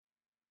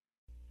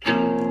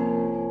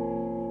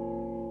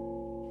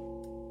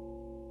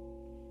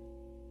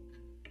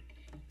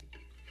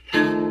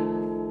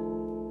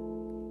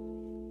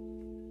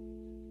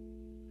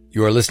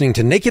You are listening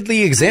to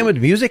Nakedly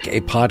Examined Music, a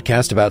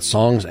podcast about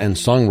songs and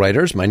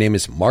songwriters. My name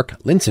is Mark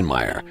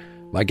Linsenmeyer.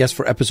 My guest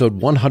for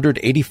episode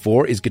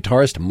 184 is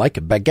guitarist Mike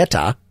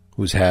Baggetta,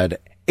 who's had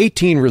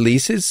 18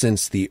 releases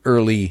since the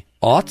early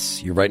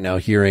aughts. You're right now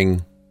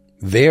hearing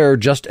There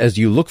Just As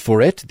You Look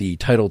For It, the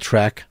title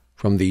track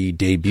from the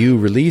debut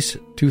release,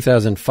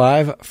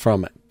 2005,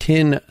 from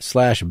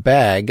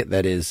Tin/Bag,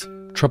 that is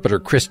trumpeter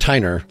Chris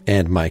Tyner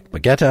and Mike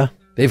Baggetta.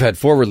 They've had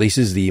 4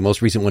 releases, the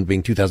most recent one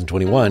being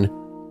 2021.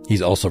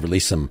 He's also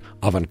released some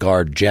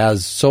avant-garde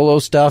jazz solo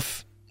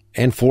stuff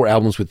and 4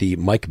 albums with the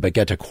Mike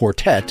Baggetta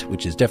Quartet,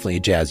 which is definitely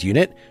a jazz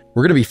unit.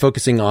 We're going to be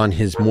focusing on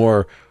his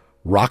more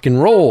rock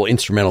and roll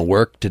instrumental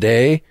work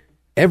today.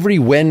 Every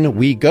When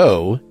We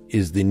Go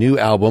is the new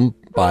album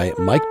by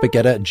Mike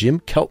Baggetta,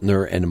 Jim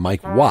Keltner, and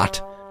Mike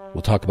Watt.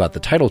 We'll talk about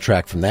the title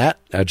track from that.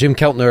 Jim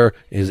Keltner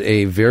is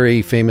a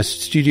very famous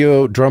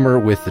studio drummer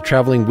with the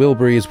Traveling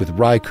Wilburys, with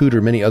Ry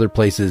Cooder, many other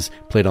places,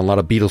 played on a lot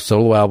of Beatles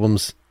solo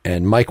albums.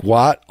 And Mike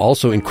Watt,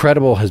 also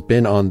incredible, has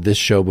been on this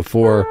show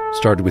before,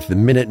 started with the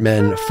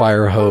Minutemen,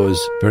 Firehose,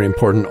 very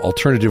important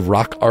alternative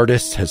rock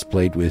artist, has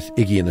played with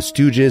Iggy and the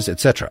Stooges,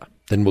 etc.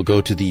 Then we'll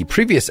go to the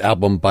previous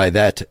album by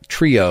that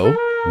trio,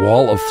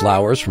 Wall of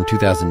Flowers from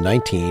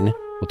 2019.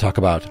 We'll talk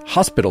about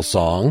Hospital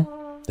Song.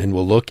 Then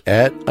we'll look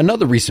at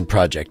another recent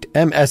project.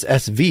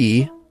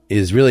 MSSV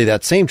is really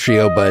that same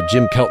trio, but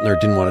Jim Keltner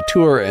didn't want to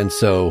tour, and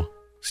so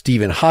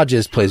Stephen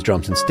Hodges plays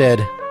drums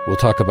instead. We'll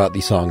talk about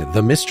the song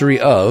The Mystery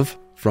Of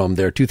from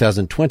their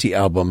 2020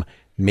 album,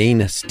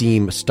 Main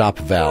Steam Stop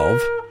Valve.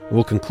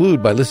 We'll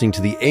conclude by listening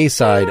to the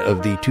A-side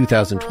of the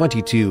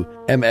 2022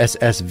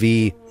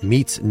 MSSV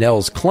Meets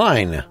Nels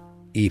Cline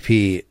EP.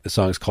 The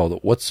song is called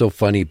What's So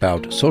Funny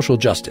About Social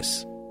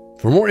Justice.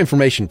 For more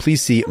information,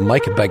 please see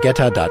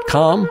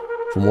MikeBaggetta.com.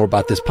 For more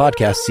about this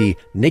podcast, see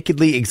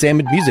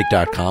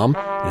NakedlyExaminedMusic.com.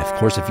 And of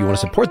course, if you want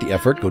to support the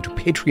effort, go to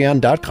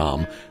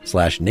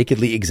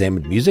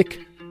Patreon.com/NakedlyExaminedMusic.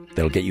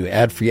 That'll get you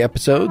ad-free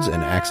episodes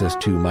and access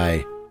to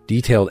my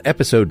detailed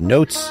episode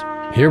notes.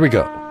 Here we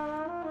go.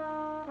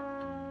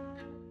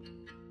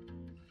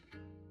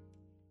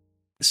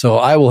 So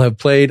I will have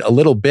played a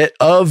little bit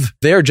of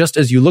There Just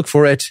As You Look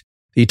For It,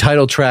 the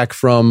title track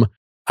from,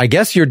 I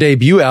guess, your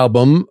debut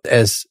album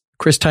as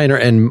Chris Tyner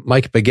and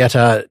Mike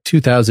Baggetta,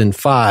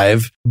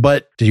 2005.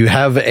 But do you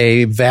have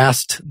a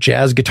vast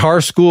jazz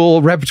guitar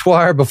school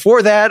repertoire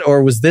before that,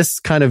 or was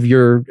this kind of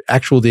your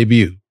actual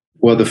debut?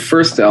 Well, the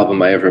first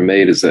album I ever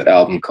made is an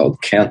album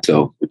called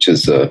Canto, which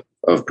is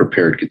of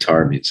prepared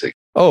guitar music.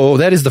 Oh,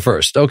 that is the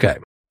first. Okay.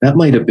 That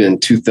might have been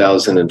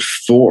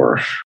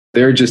 2004.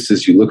 There Just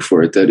As You Look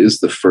For It, that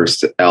is the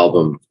first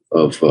album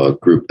of a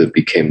group that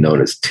became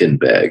known as Tin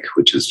Bag,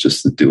 which is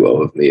just the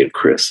duo of me and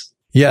Chris.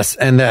 Yes,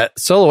 and that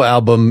solo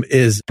album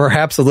is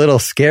perhaps a little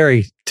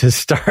scary to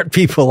start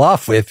people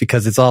off with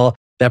because it's all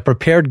that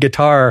prepared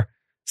guitar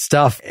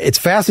stuff. It's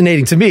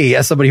fascinating to me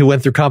as somebody who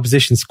went through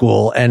composition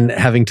school and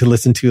having to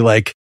listen to,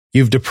 like,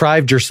 you've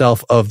deprived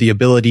yourself of the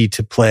ability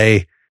to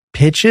play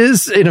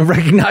pitches in a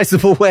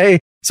recognizable way.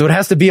 So it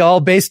has to be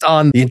all based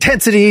on the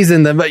intensities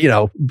and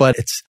but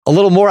it's a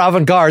little more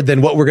avant-garde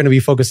than what we're going to be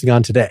focusing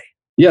on today.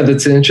 Yeah,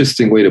 that's an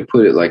interesting way to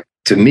put it. Like,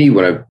 to me,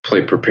 when I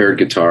play prepared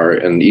guitar,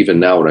 and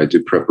even now when I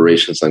do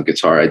preparations on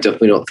guitar, I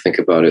definitely don't think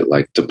about it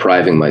like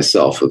depriving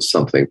myself of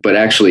something, but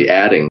actually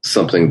adding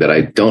something that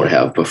I don't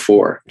have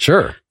before.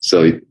 Sure.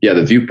 So yeah,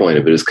 the viewpoint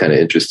of it is kind of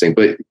interesting.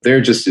 But There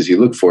Just As You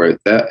Look For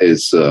It, that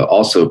is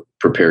also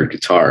prepared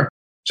guitar.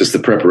 Just the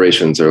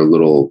preparations are a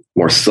little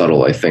more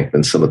subtle, I think,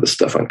 than some of the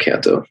stuff on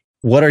Canto.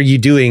 What are you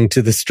doing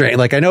to the string?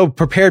 Like, I know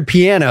prepared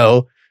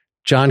piano,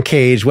 John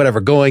Cage,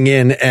 whatever, going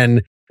in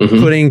and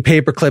putting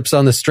paper clips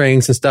on the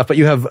strings and stuff, but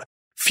you have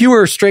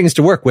fewer strings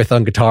to work with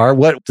on guitar.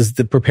 What does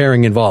the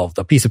preparing involve?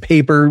 A piece of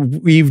paper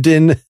weaved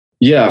in?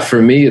 Yeah,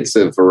 for me, it's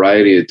a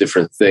variety of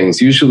different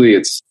things. Usually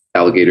it's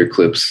alligator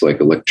clips, like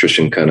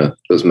electrician kind of,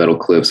 those metal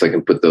clips. I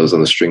can put those on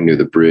the string near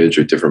the bridge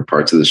or different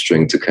parts of the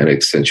string to kind of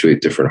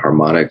accentuate different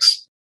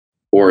harmonics.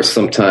 Or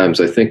sometimes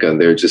I think on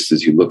There Just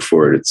As You Look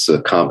For It, it's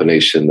a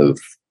combination of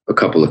a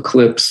couple of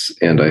clips,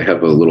 and I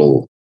have a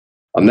little,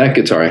 on that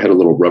guitar, I had a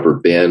little rubber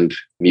band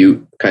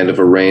mute kind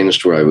of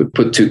arranged where I would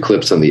put 2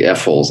 clips on the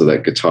F-holes of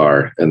that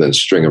guitar and then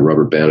string a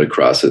rubber band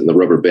across it. And the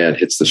rubber band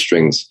hits the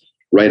strings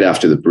right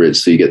after the bridge.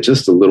 So you get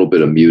just a little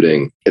bit of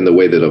muting in the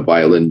way that a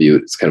violin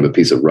mute, it's kind of a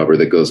piece of rubber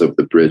that goes over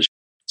the bridge.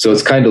 So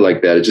it's kind of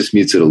like that. It just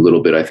mutes it a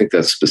little bit. I think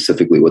that's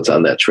specifically what's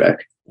on that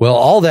track. Well,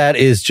 all that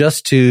is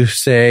just to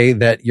say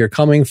that you're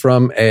coming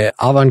from an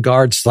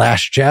avant-garde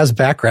 / jazz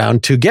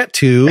background to get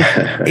to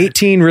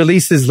 18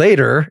 releases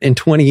later in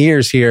 20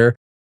 years here.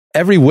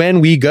 Every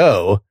When We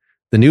Go,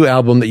 the new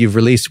album that you've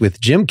released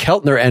with Jim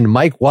Keltner and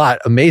Mike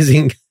Watt,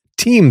 amazing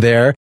team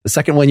there. The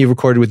second one you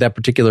recorded with that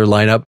particular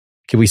lineup.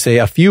 Can we say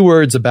a few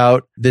words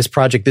about this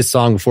project, this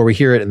song, before we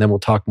hear it, and then we'll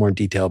talk more in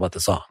detail about the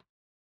song?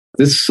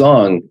 This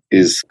song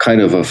is kind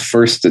of a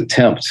first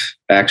attempt,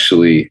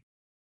 actually,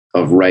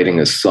 of writing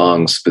a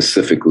song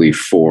specifically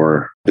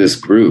for this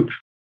group,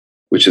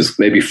 which is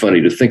maybe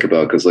funny to think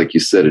about because, like you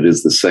said, it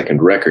is the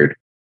second record.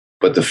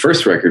 But the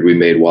first record we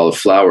made, Wall of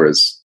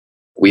Flowers,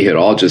 we had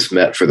all just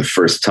met for the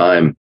first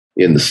time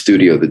in the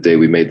studio the day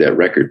we made that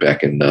record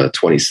back in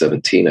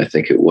 2017, I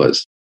think it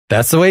was.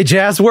 That's the way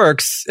jazz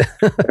works.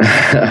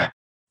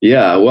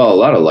 Yeah, well, a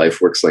lot of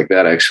life works like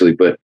that, actually.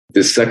 But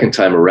this second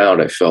time around,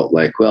 I felt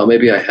like, well,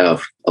 maybe I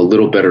have a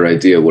little better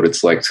idea what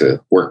it's like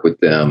to work with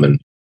them. And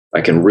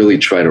I can really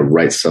try to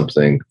write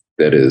something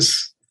that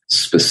is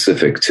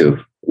specific to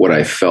what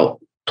I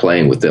felt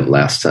playing with them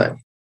last time.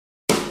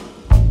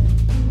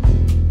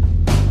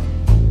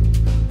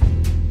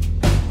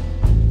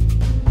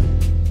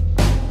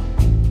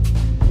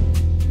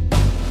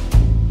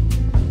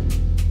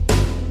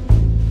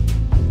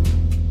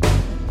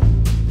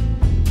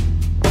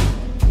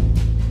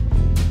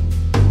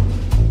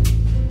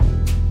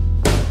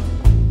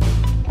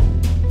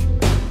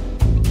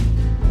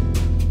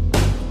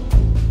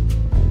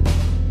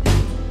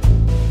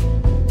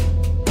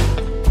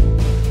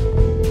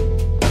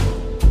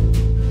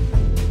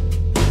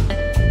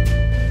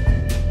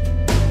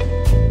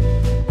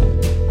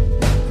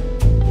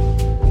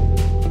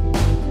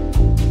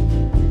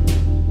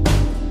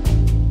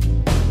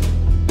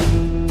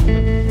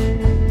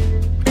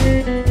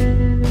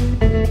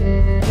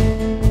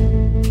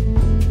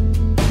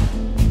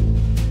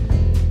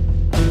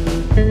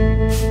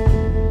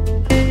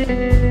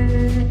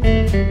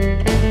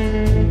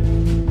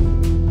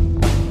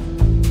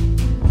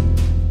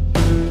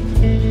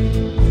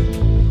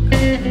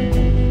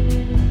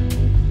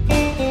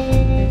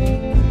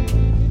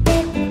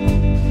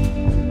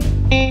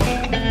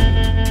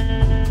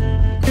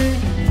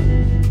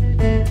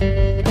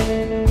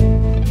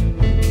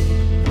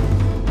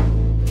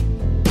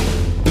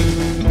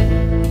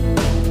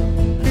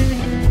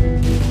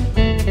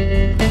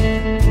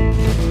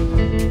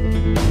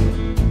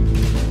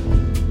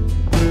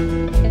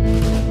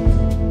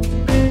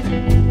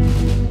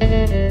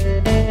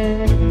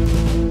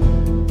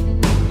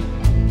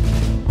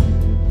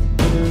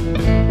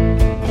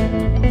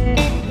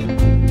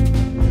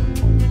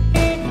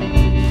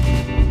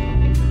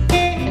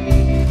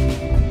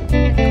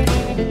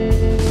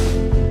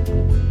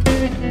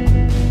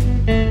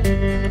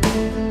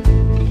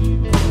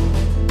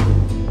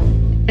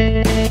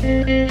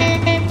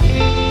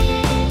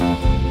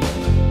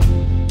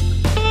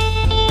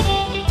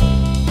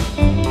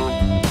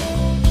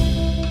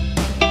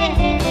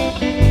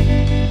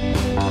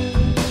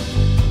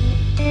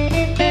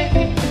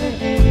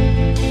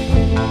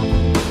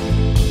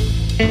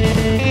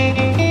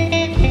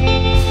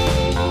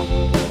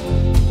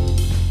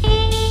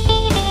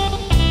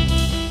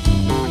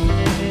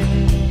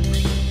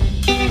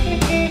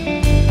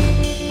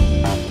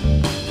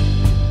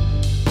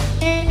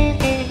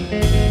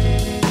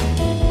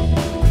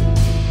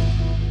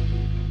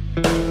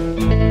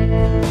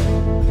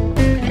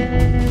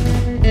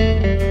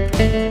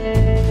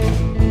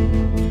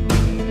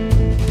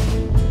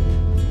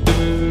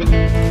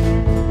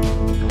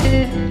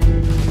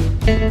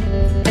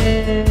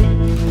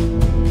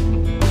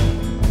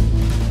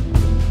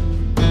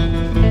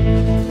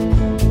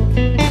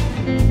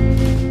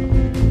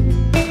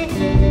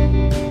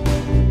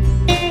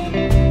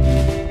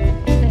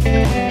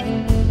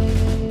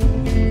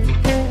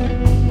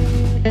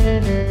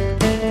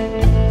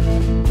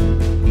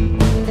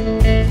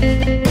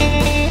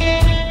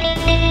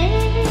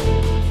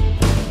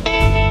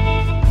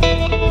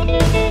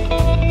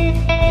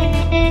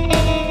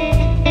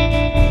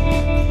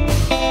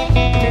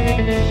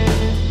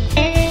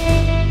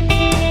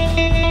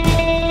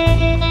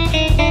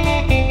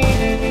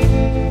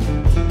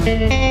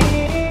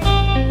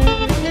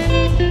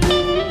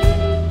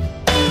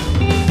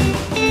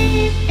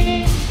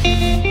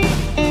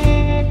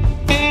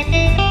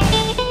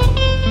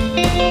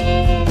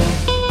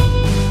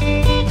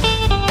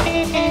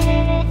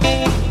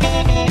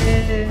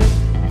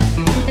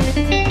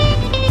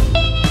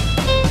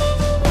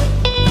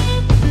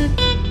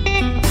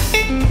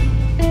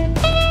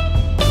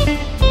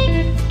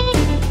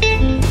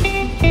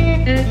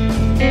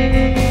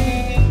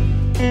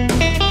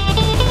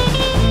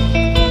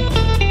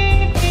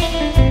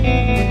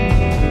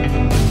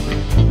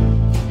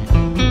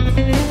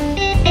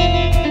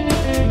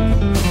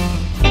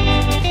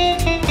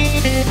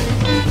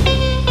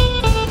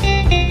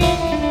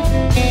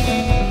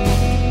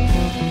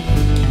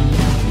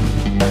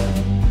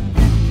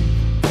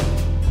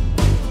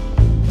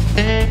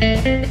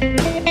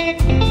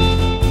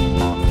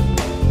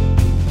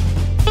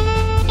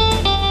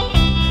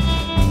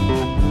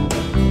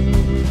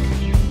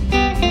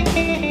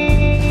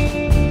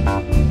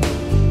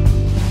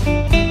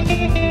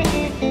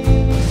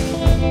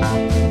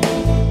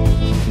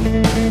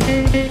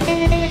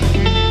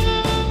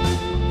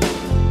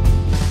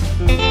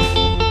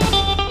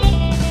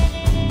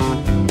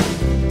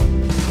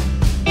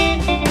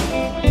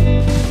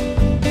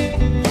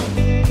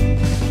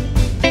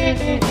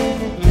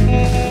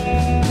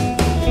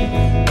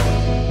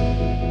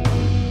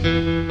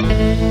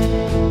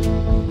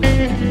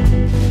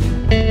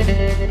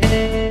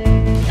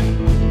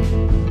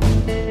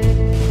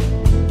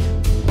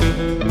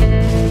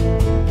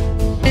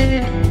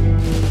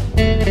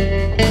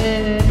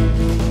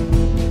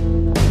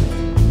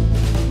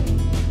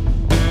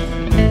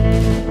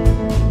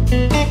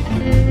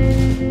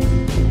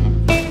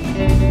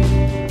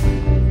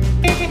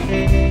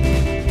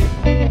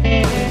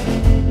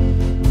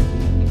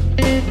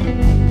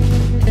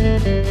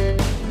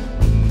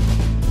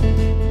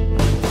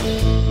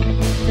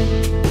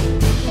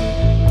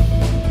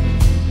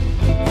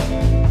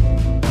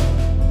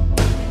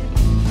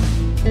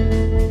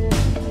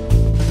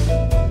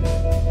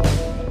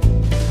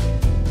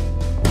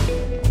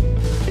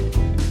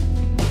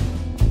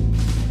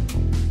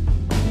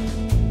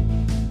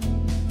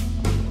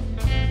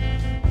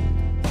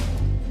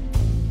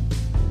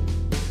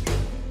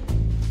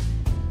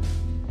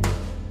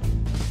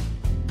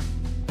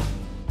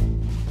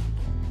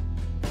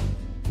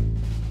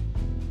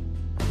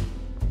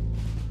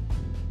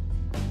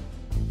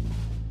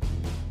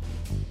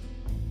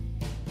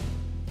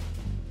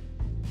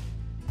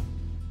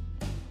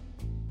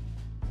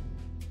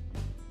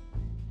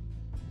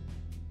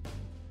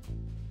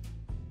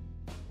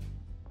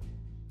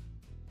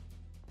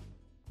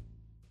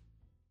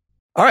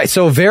 All right.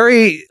 So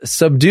very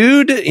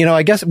subdued. You know,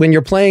 I guess when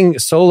you're playing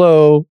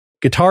solo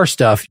guitar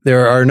stuff,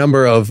 there are a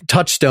number of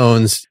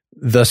touchstones.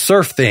 The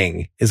surf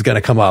thing is going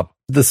to come up.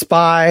 The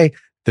spy,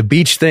 the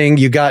beach thing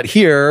you got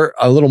here,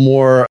 a little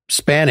more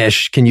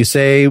Spanish. Can you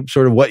say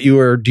sort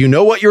of do you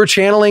know what you were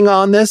channeling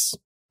on this?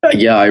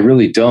 Yeah, I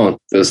really don't.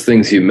 Those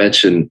things you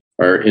mentioned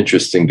are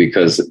interesting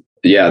because,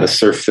 yeah, the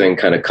surf thing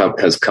kind of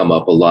has come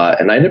up a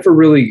lot. And I never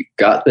really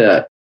got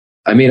that.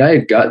 I mean, I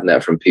had gotten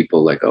that from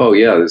people like, oh,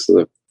 yeah, this is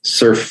a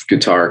surf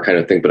guitar kind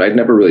of thing. But I'd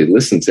never really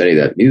listened to any of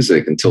that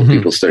music until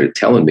people started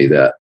telling me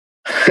that.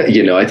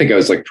 You know, I think I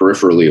was like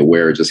peripherally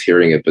aware just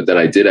hearing it. But then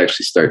I did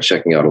actually start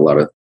checking out a lot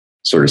of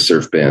sort of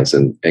surf bands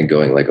and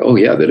going like, oh,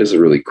 yeah, that is a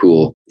really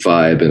cool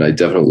vibe. And I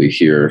definitely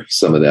hear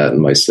some of that in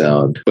my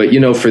sound. But, you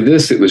know, for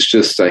this, it was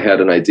just I had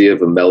an idea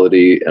of a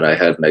melody and I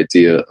had an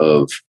idea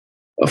of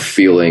a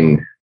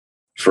feeling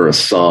for a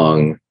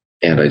song.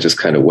 And I just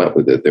kind of went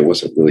with it. There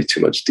wasn't really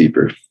too much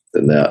deeper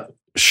than that.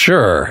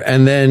 Sure.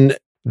 And then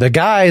the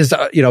guys,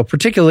 you know,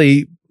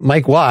 particularly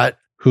Mike Watt,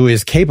 who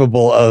is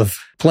capable of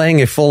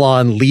playing a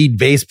full-on lead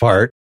bass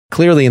part,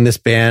 clearly in this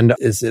band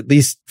is at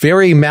least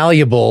very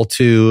malleable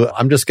to,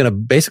 I'm just going to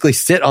basically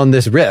sit on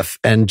this riff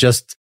and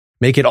just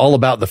make it all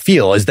about the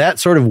feel. Is that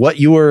sort of what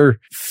you were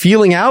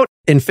feeling out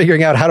in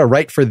figuring out how to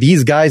write for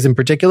these guys in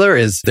particular?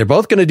 Is they're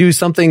both going to do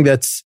something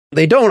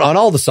they don't on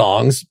all the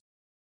songs,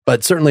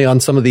 but certainly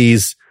on some of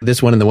these,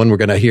 this one and the one we're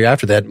going to hear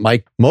after that,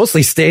 Mike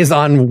mostly stays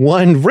on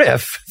one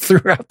riff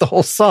throughout the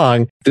whole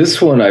song.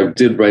 This one I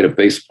did write a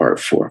bass part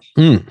for.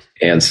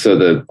 And so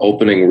the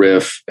opening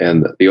riff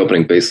and the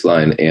opening bass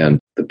line and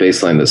the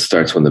bass line that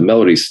starts when the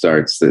melody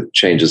starts, that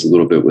changes a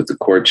little bit with the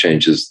chord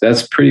changes,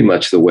 that's pretty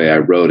much the way I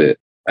wrote it.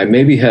 I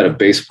maybe had a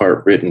bass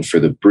part written for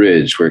the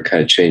bridge where it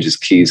kind of changes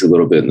keys a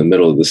little bit in the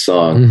middle of the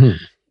song.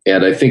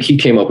 And I think he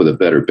came up with a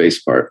better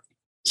bass part.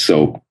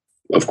 So,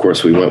 of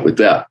course, we went with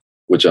that,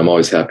 which I'm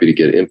always happy to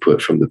get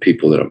input from the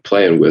people that I'm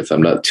playing with.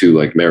 I'm not too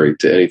married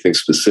to anything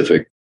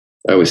specific.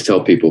 I always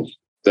tell people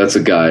that's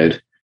a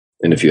guide.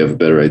 And if you have a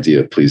better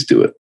idea, please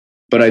do it.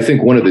 But I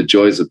think one of the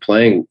joys of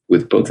playing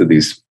with both of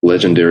these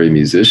legendary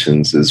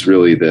musicians is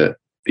really that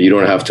you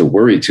don't have to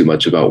worry too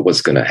much about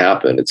what's going to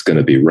happen. It's going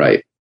to be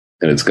right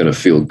and it's going to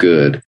feel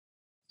good.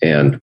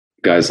 And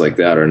guys like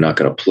that are not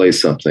going to play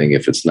something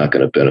if it's not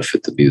going to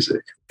benefit the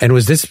music. And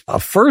was this a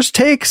first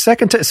take,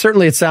 second take?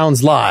 Certainly it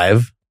sounds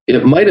live.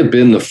 It might have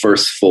been the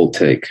first full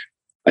take.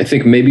 I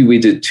think maybe we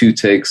did 2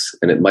 takes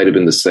and it might have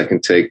been the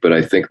second take, but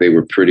I think they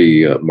were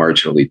pretty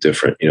marginally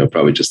different. You know,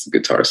 probably just the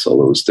guitar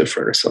solo was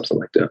different or something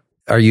like that.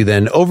 Are you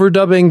then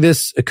overdubbing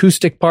this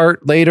acoustic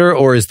part later,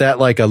 or is that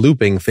like a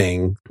looping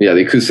thing? Yeah,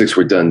 the acoustics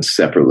were done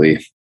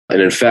separately.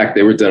 And in fact,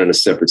 they were done in a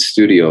separate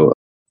studio.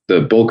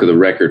 The bulk of the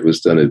record was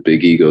done at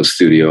Big Ego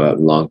Studio out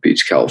in Long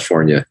Beach,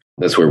 California.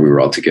 That's where we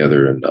were all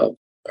together. And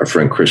our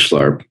friend Chris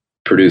Schlarb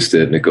produced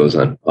it, and it goes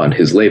on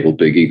his label,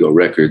 Big Ego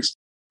Records.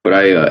 But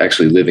I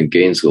actually live in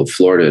Gainesville,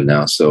 Florida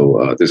now.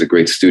 So there's a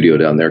great studio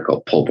down there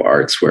called Pulp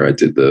Arts where I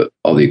did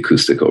all the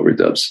acoustic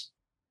overdubs.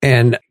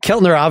 And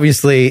Keltner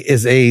obviously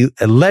is a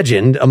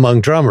legend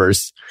among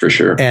drummers. For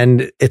sure.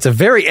 And it's a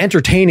very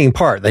entertaining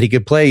part that he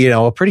could play, you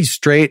know, a pretty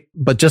straight,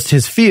 but just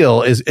his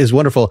feel is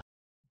wonderful.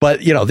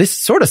 But, you know, this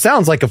sort of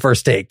sounds like a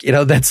first take, you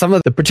know, that some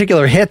of the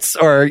particular hits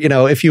are, you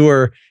know, if you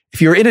were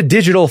in a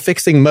digital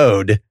fixing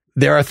mode,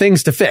 there are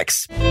things to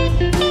fix.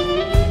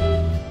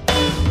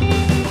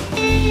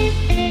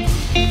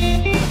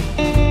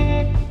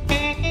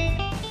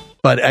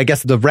 But I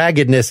guess the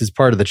raggedness is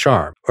part of the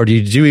charm. Or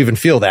did you even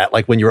feel that,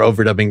 like when you're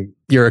overdubbing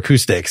your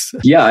acoustics?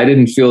 Yeah, I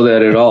didn't feel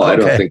that at all. Okay. I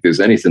don't think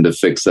there's anything to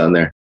fix on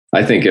there.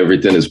 I think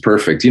everything is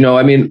perfect. You know,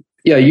 I mean,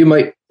 yeah, you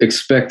might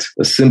expect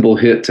a cymbal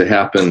hit to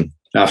happen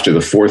after the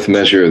 4th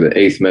measure or the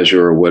 8th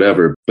measure or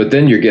whatever, but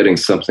then you're getting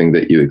something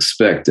that you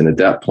expect. And at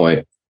that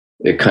point,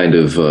 it kind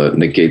of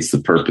negates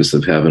the purpose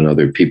of having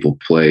other people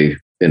play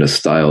in a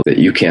style that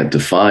you can't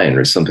define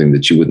or something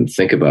that you wouldn't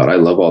think about. I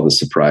love all the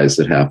surprise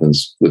that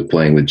happens with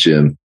playing with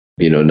Jim.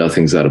 You know,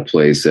 nothing's out of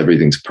place.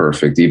 Everything's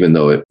perfect, even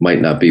though it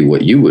might not be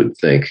what you would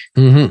think.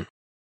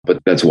 But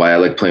that's why I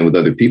like playing with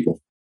other people.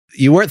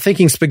 You weren't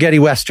thinking spaghetti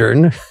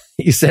Western,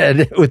 you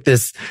said, with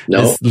this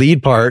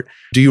lead part.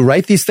 Do you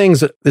write these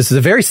things? This is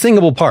a very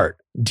singable part.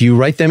 Do you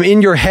write them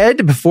in your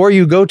head before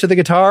you go to the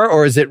guitar,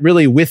 or is it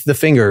really with the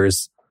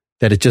fingers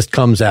that it just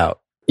comes out?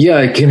 Yeah,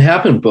 it can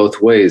happen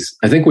both ways.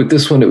 I think with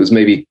this one, it was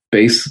maybe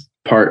bass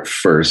part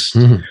first,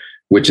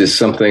 which is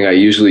something I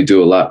usually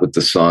do a lot with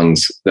the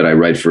songs that I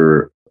write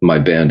for my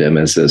band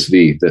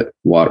MSSV that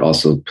Watt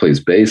also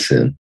plays bass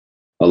in.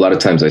 A lot of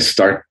times I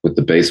start with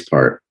the bass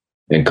part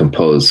and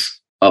compose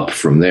up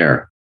from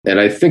there.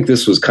 And I think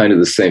this was kind of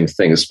the same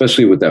thing,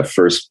 especially with that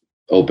first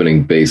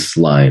opening bass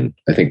line.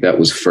 I think that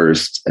was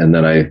first. And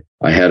then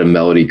I had a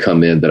melody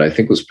come in that I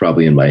think was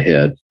probably in my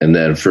head. And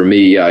then for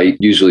me, I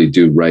usually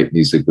do write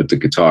music with the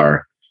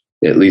guitar,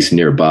 at least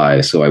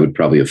nearby. So I would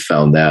probably have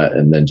found that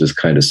and then just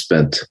kind of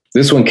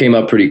this one came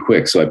up pretty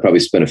quick. So I probably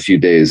spent a few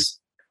days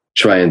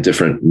trying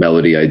different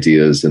melody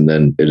ideas, and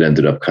then it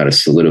ended up kind of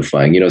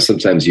solidifying.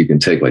 Sometimes you can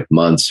take like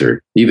months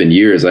or even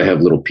years. I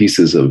have little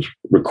pieces of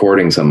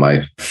recordings on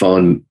my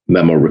phone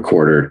memo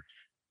recorder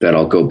that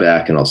I'll go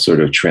back and I'll sort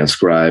of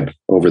transcribe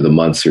over the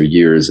months or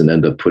years and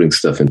end up putting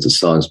stuff into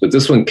songs. But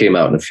this one came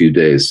out in a few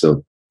days.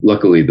 So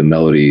luckily the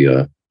melody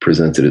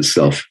presented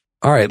itself.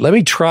 All right, let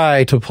me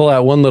try to pull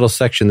out one little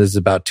section. This is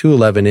about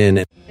 2:11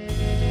 in.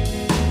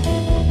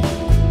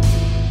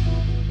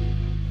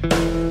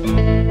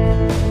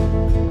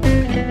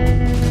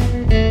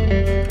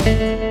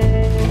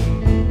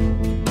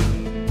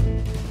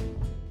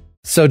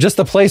 So just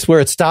the place where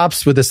it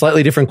stops with a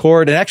slightly different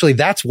chord. And actually,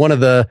 that's one of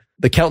the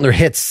Keltner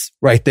hits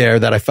right there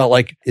that I felt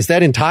like, is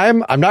that in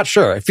time? I'm not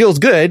sure. It feels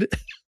good.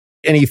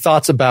 Any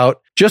thoughts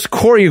about just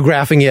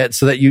choreographing it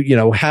so that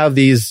you have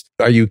these,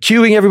 are you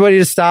cueing everybody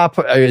to stop?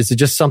 Or is it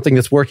just something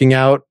that's working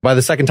out? By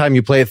the second time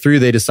you play it through,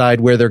 they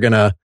decide where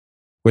the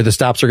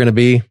stops are going to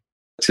be?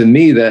 To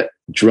me, that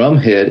drum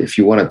hit, if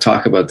you want to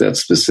talk about that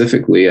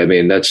specifically, I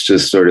mean, that's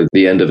just sort of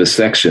the end of a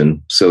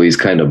section. So he's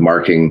kind of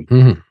marking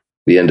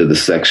the end of the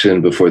section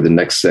before the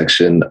next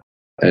section.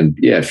 And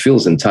yeah, it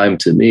feels in time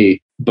to me.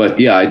 But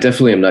yeah, I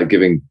definitely am not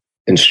giving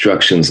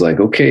instructions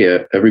like,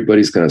 okay,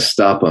 everybody's going to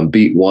stop on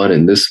beat one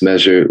in this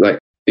measure. Like,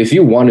 if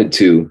you wanted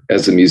to,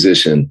 as a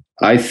musician,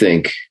 I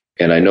think,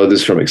 and I know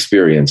this from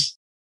experience,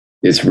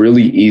 it's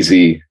really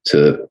easy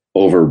to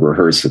over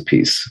rehearse a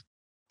piece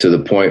to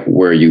the point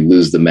where you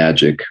lose the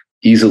magic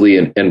easily.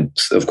 And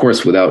of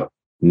course, without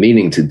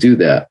meaning to do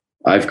that.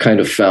 I've kind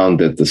of found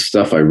that the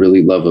stuff I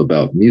really love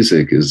about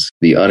music is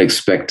the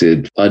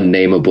unexpected,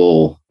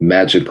 unnameable,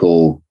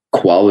 magical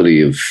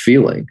quality of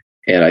feeling.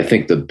 And I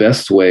think the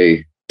best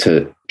way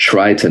to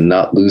try to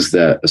not lose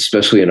that,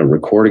 especially in a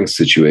recording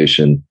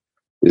situation,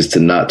 is to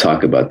not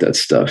talk about that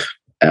stuff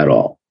at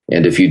all.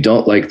 And if you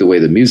don't like the way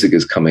the music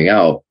is coming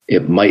out,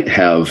 it might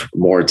have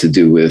more to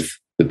do with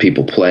the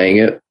people playing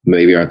it,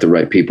 maybe aren't the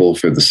right people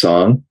for the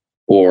song,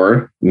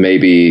 or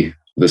maybe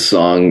the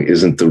song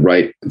isn't the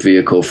right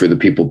vehicle for the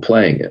people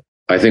playing it.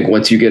 I think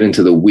once you get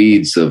into the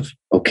weeds of,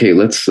 okay,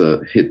 let's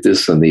hit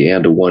this on the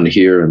and a one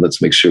here, and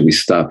let's make sure we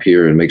stop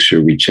here and make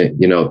sure we change,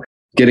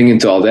 getting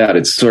into all that,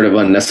 it's sort of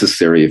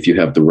unnecessary if you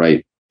have the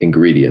right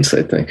ingredients,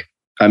 I think.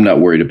 I'm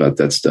not worried about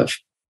that stuff.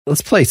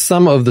 Let's play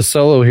some of the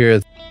solo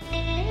here.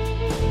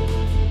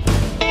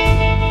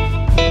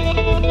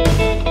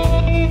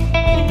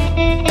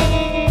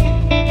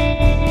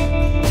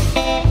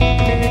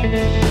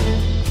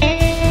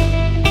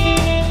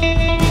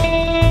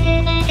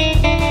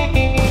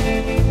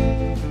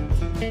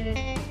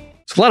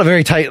 It's a lot of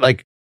very tight,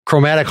 like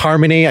chromatic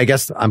harmony. I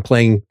guess I'm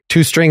playing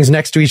two strings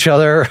next to each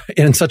other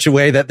in such a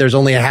way that there's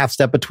only a half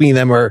step between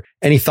them. Or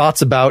any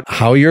thoughts about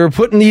how you're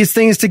putting these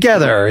things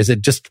together? Is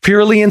it just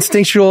purely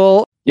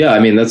instinctual? Yeah, I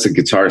mean, that's a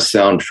guitar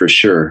sound for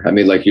sure. I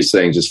mean, like you're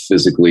saying, just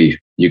physically,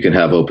 you can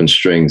have open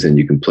strings and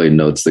you can play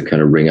notes that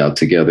kind of ring out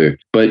together.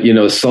 But,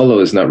 solo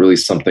is not really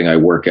something I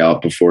work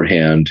out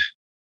beforehand.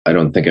 I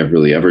don't think I've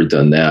really ever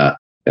done that,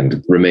 and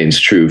it remains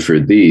true for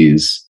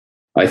these.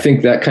 I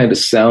think that kind of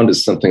sound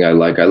is something I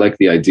like. I like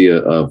the idea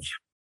of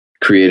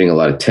creating a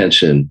lot of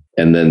tension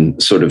and then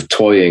sort of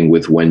toying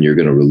with when you're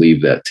going to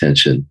relieve that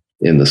tension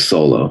in the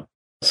solo.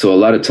 So a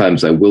lot of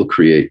times I will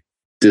create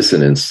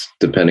dissonance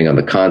depending on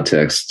the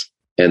context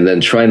and then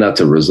try not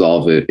to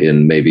resolve it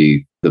in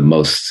maybe the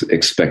most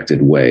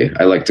expected way.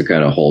 I like to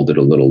kind of hold it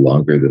a little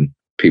longer than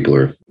people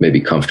are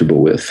maybe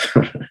comfortable with.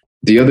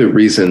 The other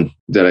reason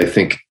that I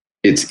think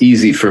it's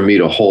easy for me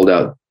to hold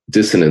out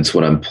dissonance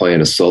when I'm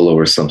playing a solo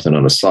or something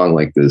on a song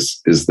like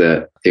this is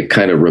that it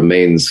kind of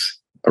remains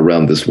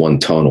around this one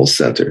tonal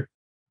center.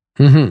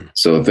 Mm-hmm.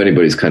 So if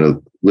anybody's kind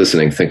of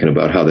listening, thinking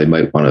about how they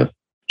might want to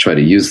try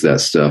to use that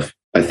stuff,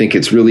 I think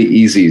it's really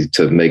easy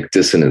to make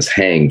dissonance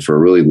hang for a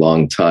really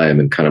long time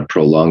and kind of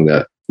prolong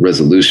that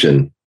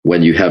resolution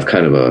when you have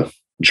kind of a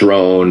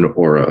drone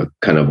or a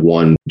kind of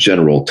one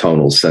general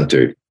tonal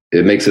center.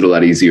 It makes it a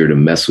lot easier to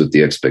mess with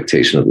the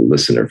expectation of the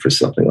listener for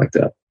something like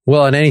that.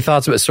 Well, and any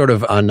thoughts about sort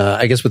of on,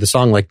 I guess with a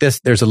song like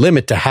this, there's a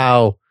limit to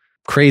how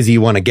crazy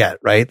you want to get,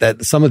 right?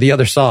 That some of the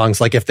other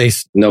songs, like if they...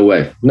 No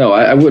way. No,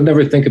 I would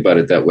never think about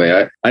it that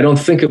way. I don't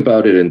think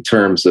about it in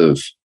terms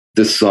of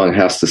this song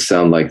has to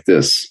sound like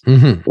this,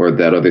 or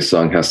that other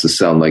song has to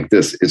sound like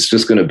this. It's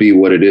just going to be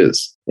what it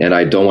is. And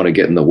I don't want to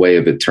get in the way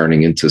of it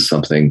turning into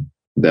something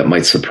that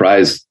might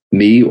surprise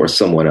me or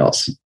someone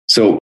else.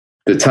 So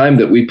the time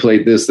that we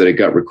played this, that it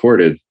got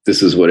recorded,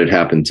 this is what it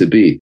happened to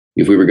be.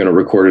 If we were going to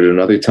record it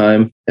another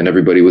time and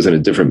everybody was in a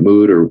different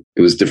mood or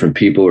it was different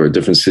people or a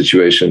different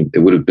situation, it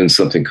would have been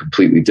something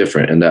completely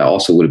different. And that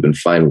also would have been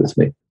fine with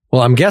me.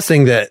 Well, I'm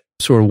guessing that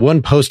sort of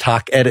one post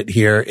hoc edit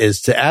here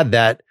is to add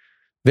that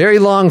very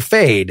long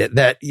fade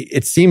that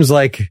it seems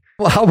like,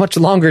 well, how much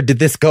longer did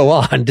this go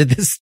on? Did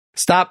this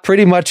stop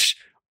pretty much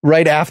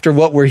right after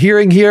what we're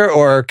hearing here?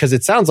 Or because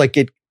it sounds like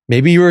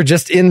maybe you were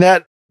just in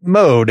that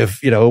mode of,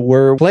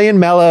 we're playing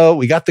mellow,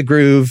 we got the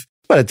groove.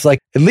 But it's like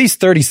at least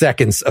 30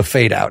 seconds of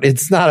fade out.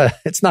 It's not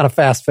a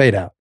fast fade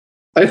out.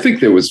 I think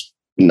there was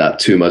not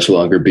too much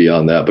longer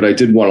beyond that, but I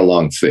did want a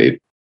long fade.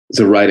 It's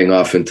a riding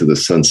off into the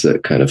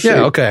sunset kind of thing.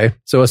 Yeah, okay.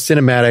 So a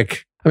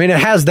cinematic, I mean, it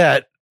has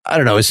that, I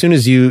don't know, as soon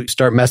as you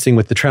start messing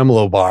with the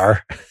tremolo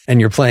bar and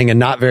you're playing a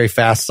not very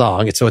fast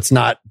song, so it's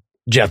not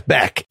Jeff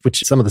Beck,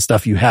 which some of the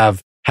stuff you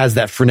have has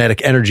that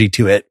frenetic energy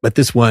to it. But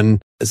this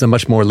one is a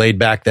much more laid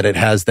back, that it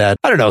has that,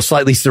 I don't know,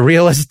 slightly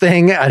surrealist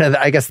thing.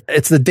 I guess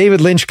it's the David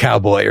Lynch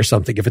cowboy or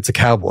something. If it's a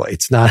cowboy,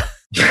 it's not.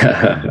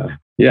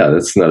 Yeah,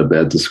 that's not a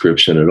bad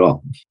description at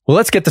all. Well,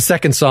 let's get the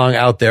second song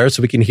out there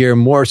so we can hear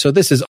more. So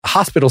this is a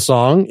Hospital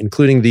song,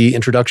 including the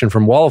introduction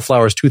from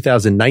Wallflowers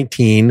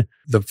 2019,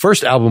 the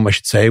first album, I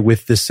should say,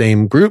 with this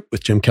same group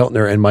with Jim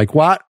Keltner and Mike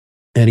Watt.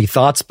 Any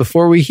thoughts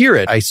before we hear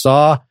it? I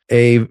saw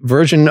a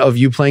version of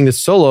you playing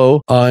this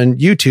solo on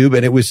YouTube,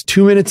 and it was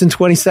 2 minutes and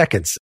 20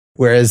 seconds.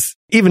 Whereas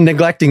even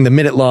neglecting the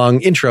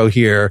minute-long intro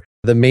here,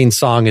 the main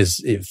song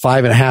is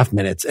 5.5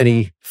 minutes.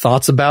 Any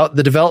thoughts about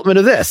the development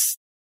of this?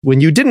 When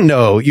you didn't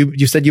know,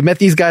 you said you met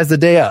these guys the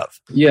day of.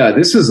 Yeah,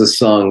 this is a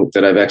song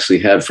that I've actually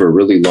had for a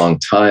really long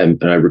time,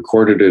 and I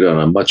recorded it on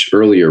a much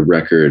earlier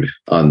record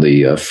on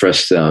the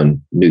Fresh Sound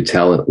New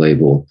Talent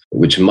label,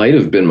 which might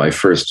have been my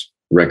first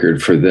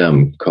record for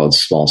them, called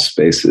Small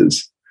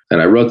Spaces. And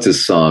I wrote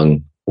this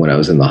song when I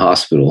was in the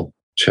hospital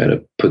trying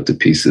to put the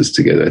pieces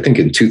together. I think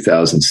in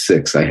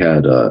 2006, I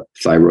had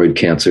thyroid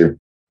cancer,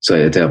 so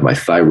I had to have my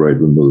thyroid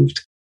removed.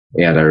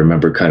 And I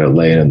remember kind of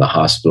laying in the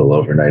hospital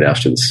overnight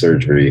after the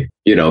surgery,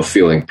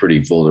 feeling pretty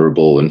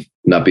vulnerable and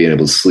not being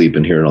able to sleep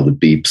and hearing all the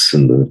beeps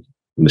and the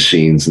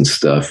machines and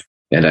stuff.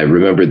 And I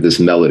remembered this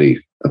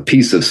melody, a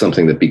piece of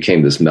something that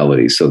became this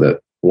melody, so that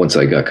once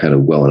I got kind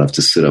of well enough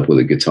to sit up with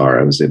a guitar,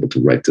 I was able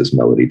to write this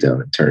melody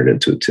down and turn it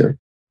into a tune.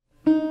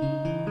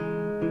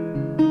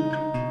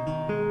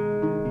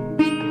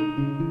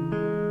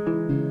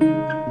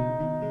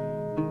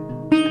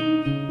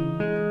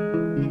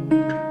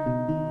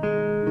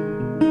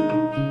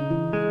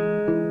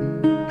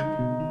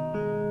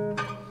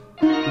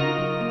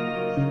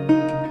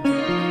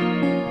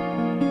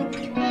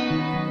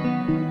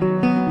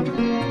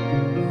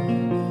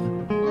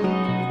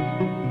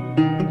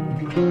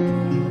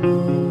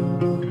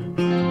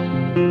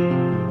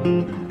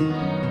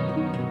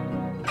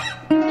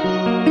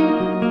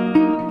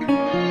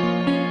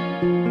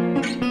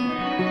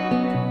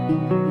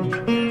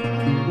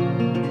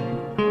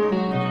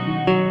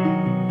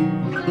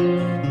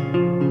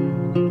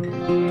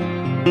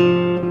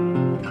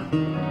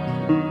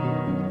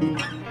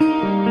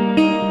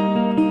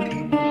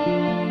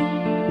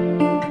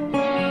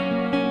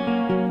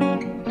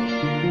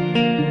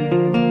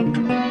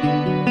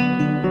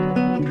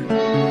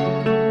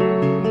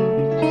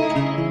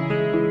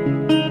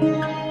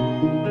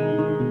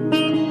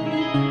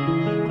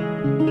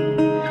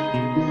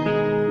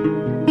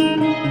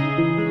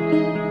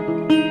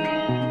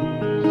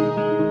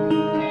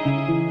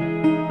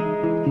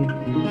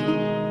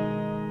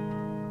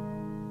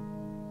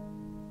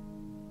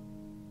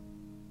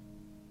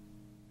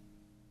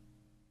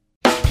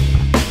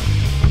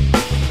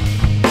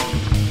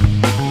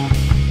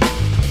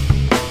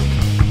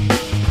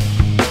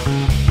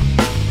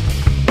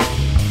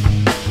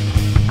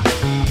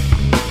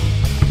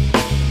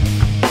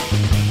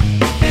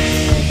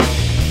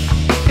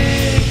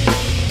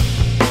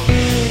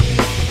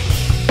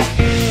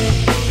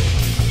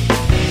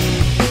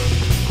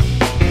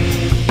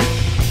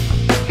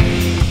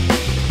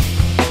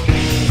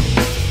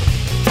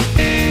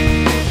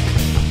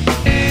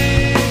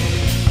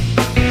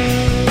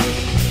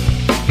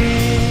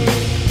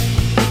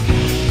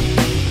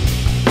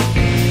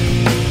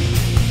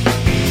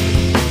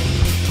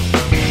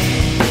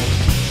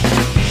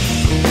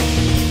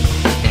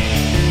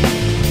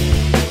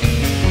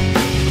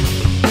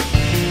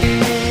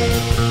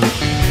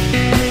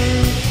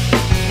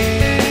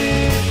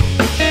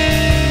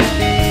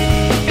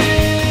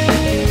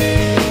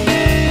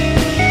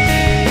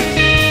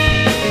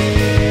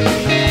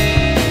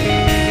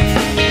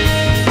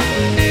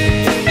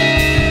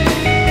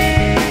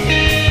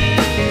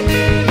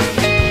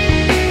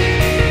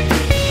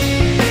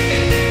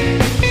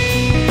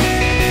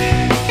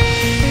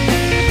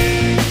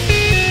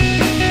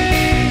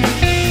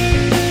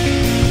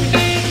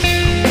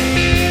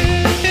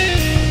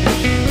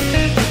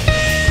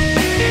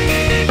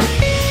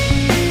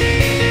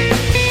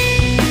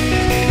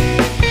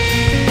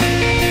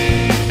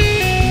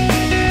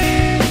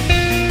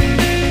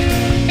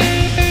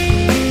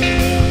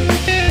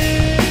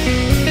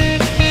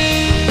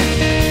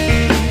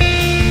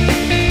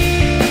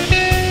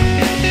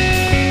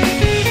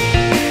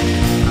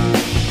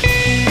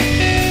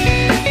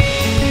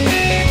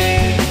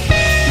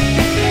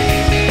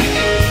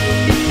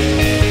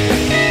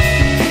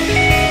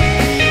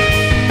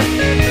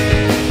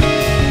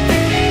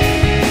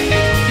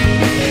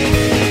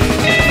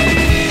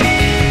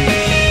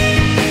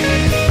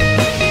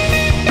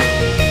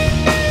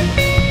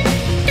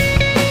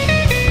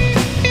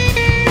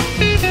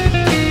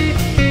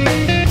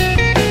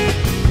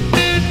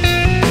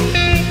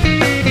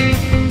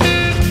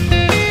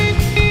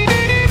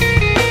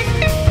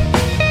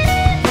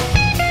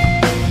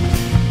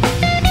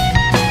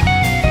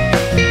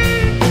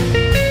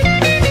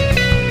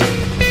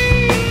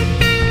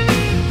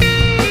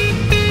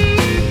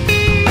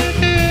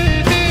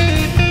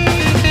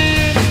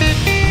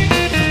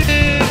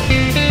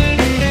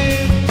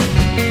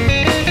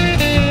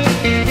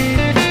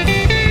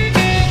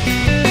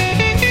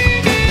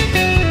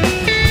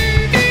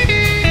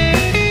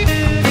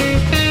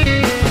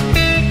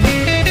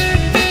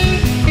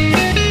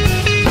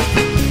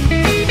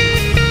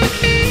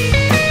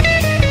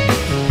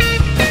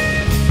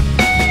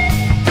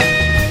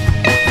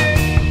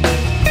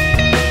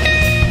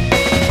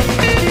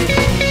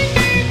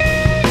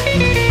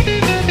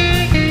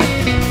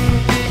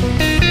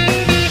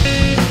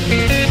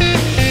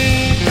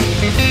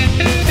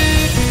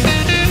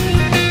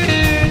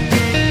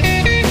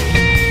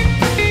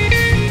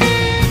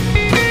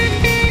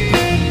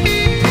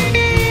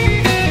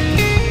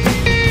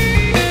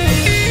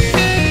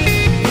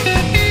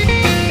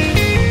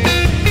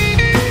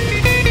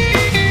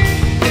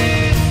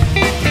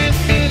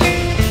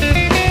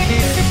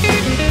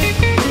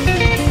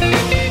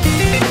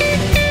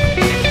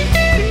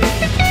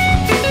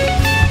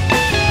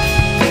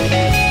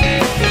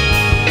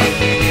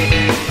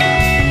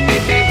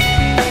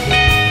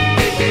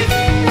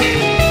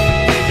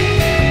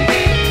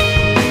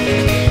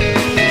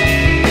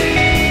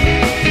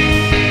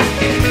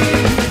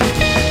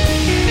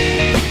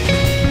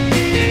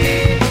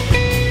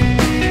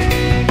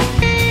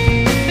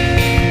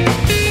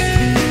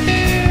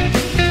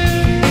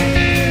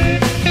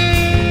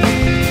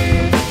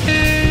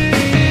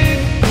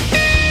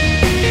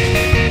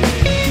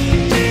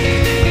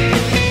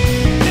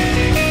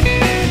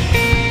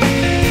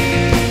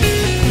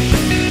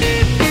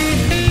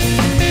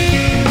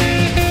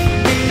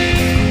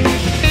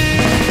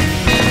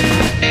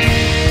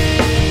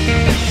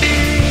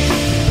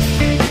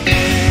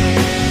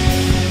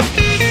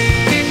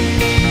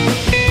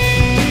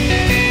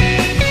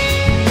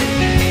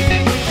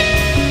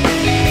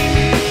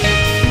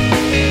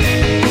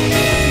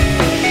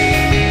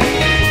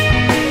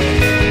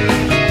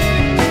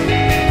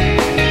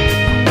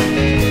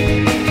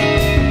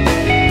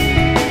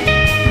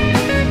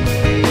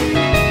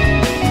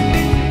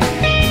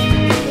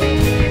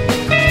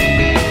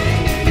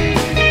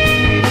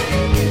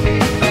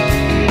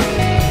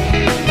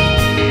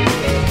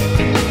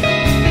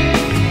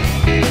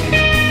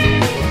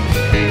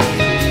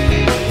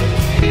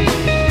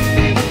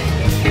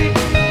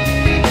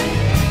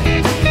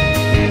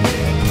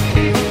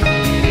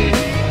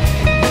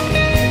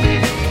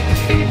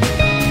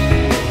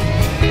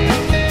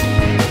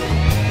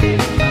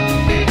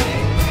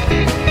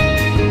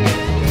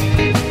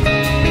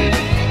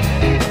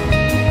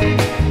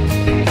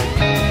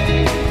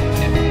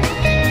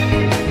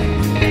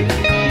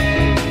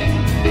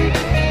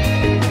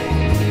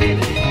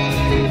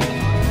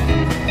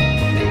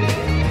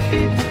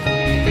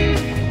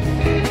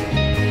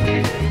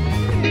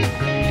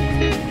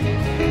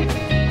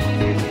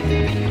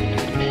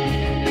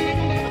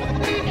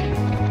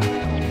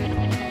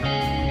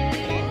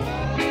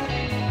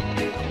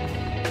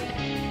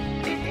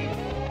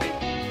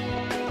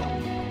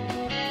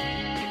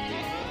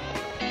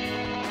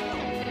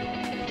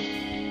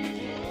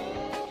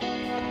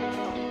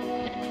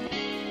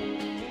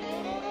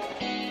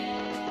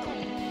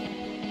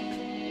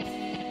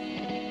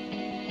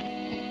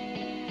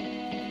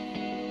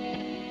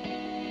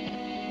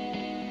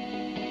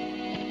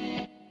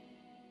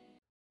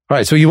 All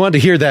right. So you wanted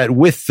to hear that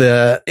with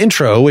the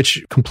intro,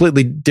 which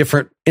completely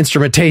different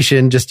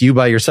instrumentation, just you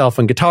by yourself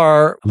on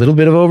guitar, a little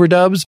bit of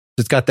overdubs.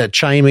 It's got that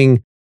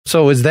chiming.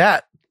 So is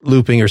that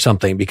looping or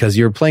something? Because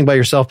you're playing by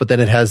yourself, but then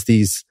it has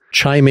these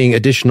chiming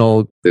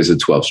additional. There's a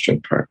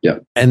 12-string part. Yeah.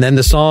 And then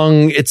the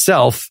song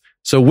itself.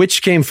 So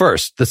which came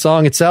first, the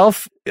song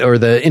itself or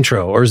the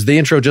intro? Or is the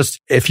intro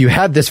just, if you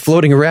had this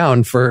floating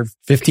around for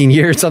 15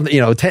 years, something,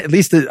 at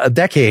least a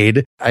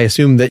decade, I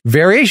assume that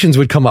variations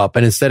would come up.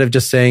 And instead of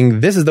just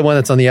saying, this is the one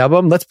that's on the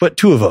album, let's put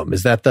two of them.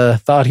 Is that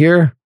the thought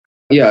here?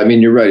 Yeah, I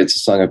mean, you're right. It's a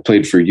song I've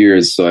played for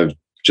years. So I've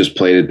just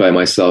played it by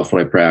myself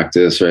when I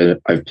practice, or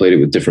I've played it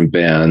with different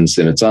bands.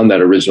 And it's on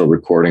that original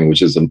recording,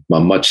 which is a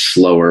much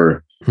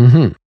slower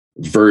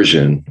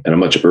version and a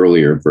much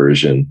earlier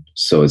version.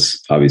 So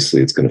it's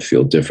going to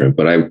feel different.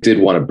 But I did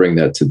want to bring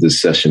that to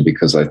this session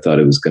because I thought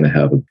it was going to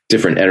have a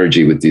different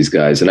energy with these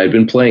guys. And I'd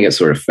been playing it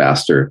sort of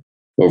faster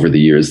over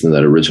the years than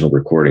that original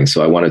recording.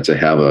 So I wanted to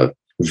have a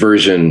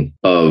version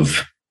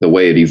of the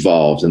way it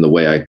evolved and the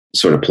way I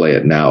sort of play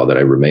it now that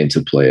I remain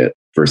to play it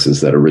versus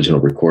that original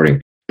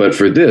recording. But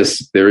for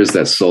this, there is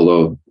that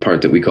solo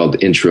part that we called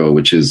the intro,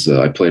 which is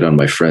I played on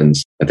my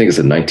friend's, I think it's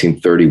a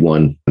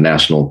 1931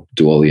 National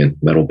Duolian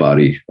metal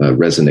body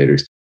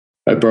resonators.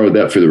 I borrowed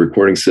that for the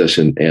recording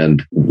session,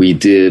 and we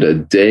did a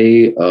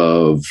day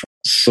of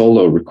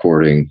solo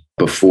recording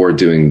before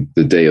doing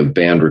the day of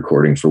band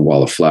recording for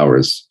Wall of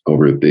Flowers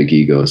over at Big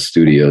Ego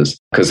Studios,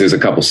 because there's a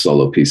couple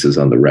solo pieces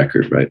on the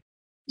record, right?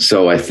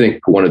 So I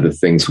think one of the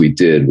things we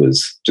did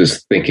was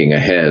just thinking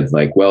ahead,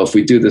 like, well, if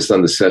we do this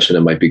on the session, it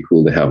might be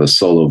cool to have a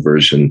solo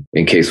version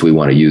in case we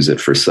want to use it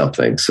for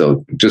something.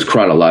 So just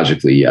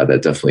chronologically, yeah,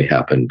 that definitely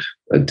happened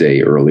a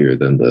day earlier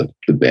than the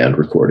band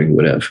recording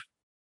would have.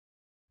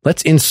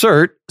 Let's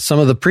insert some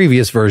of the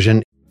previous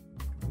version.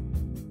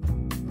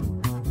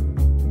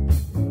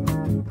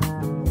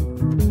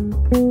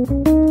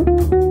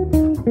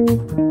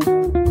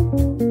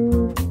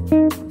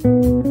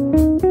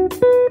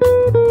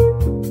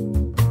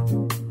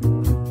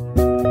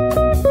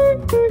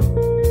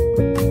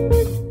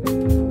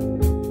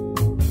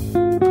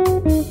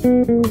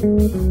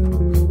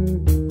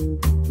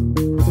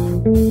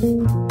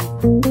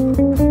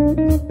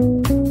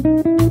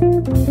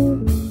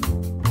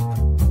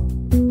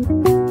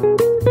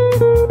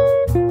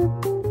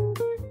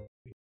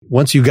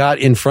 Once you got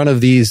in front of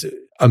these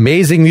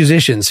amazing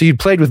musicians, so you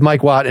played with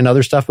Mike Watt and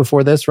other stuff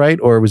before this, right?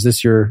 Or was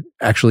this your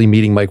actually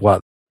meeting Mike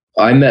Watt?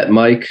 I met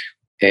Mike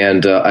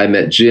and I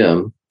met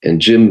Jim, and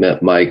Jim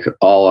met Mike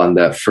all on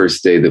that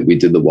first day that we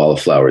did the Wall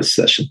of Flowers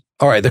session.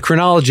 All right. The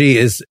chronology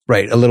is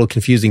right. A little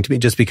confusing to me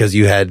just because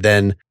you had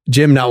then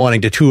Jim not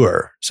wanting to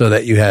tour, so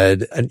that you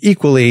had an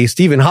equally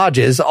Stephen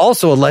Hodges,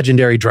 also a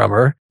legendary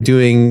drummer,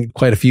 doing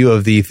quite a few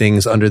of the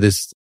things under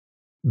this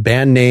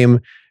band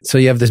name. So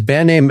you have this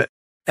band name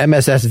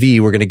MSSV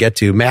we're going to get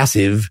to,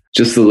 Massive.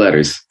 Just the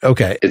letters.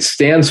 Okay. It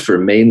stands for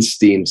Main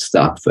Steam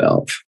Stop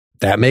Valve.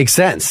 That makes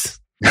sense.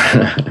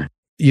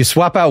 You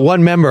swap out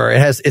one member,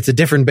 it's a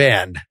different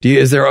band.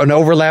 Is there an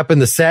overlap in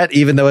the set,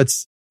 even though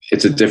it's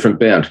a different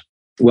band?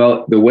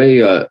 Well, the way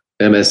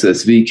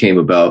MSSV came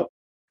about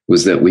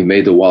was that we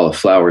made the Wall of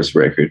Flowers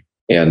record,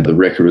 and the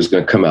record was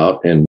going to come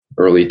out in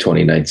early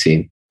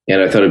 2019.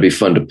 And I thought it'd be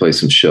fun to play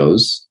some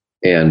shows.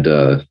 And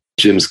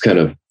Jim's kind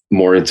of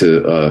more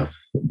into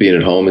being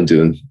at home and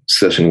doing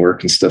session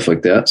work and stuff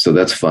like that. So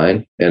that's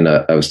fine. And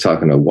I was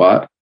talking to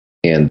Watt,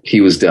 and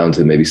he was down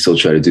to maybe still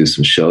try to do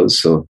some shows.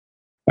 So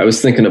I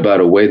was thinking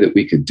about a way that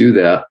we could do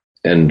that,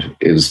 and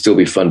it would still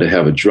be fun to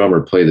have a drummer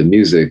play the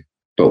music,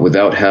 but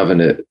without having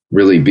it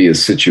really be a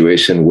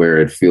situation where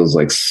it feels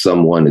like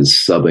someone is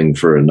subbing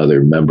for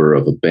another member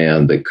of a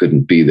band that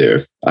couldn't be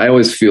there. I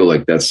always feel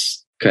like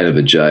that's kind of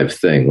a jive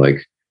thing.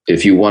 Like,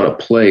 if you want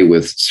to play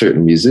with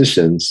certain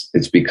musicians,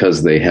 it's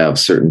because they have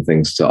certain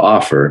things to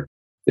offer.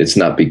 It's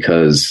not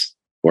because,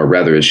 or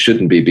rather it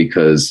shouldn't be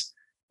because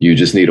you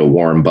just need a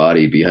warm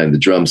body behind the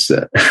drum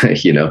set.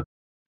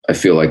 I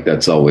feel like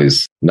that's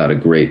always not a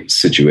great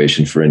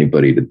situation for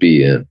anybody to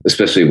be in,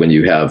 especially when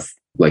you have,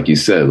 like you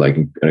said, like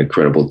an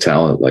incredible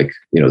talent, like,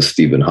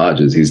 Stephen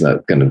Hodges. He's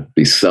not going to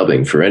be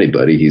subbing for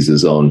anybody. He's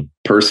his own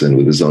person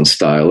with his own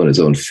style and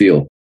his own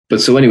feel. But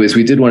so anyways,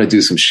 we did want to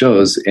do some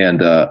shows,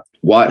 and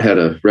Watt had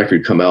a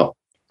record come out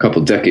a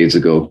couple decades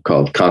ago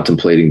called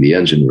Contemplating the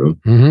Engine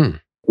Room,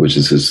 which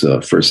is his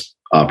first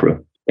opera.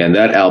 And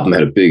that album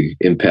had a big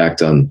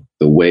impact on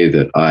the way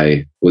that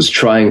I was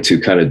trying to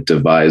kind of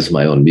devise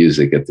my own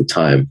music at the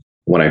time.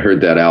 When I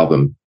heard that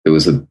album, it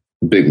was a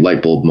big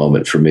light bulb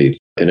moment for me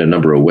in a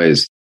number of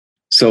ways.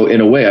 So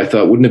in a way, I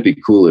thought, wouldn't it be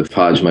cool if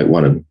Hodge might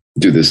want to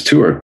do this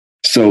tour?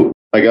 So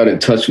I got in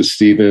touch with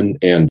Stephen,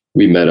 and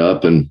we met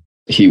up, and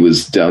he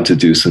was down to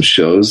do some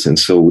shows. And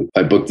so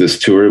I booked this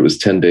tour. It was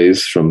 10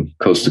 days from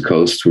coast to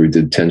coast, where we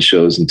did 10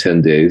 shows in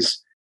 10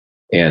 days.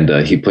 And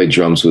he played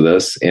drums with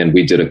us. And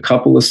we did a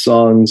couple of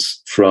songs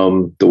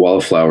from the Wall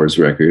of Flowers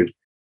record.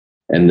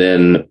 And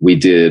then we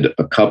did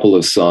a couple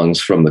of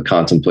songs from the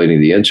Contemplating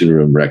the Engine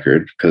Room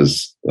record,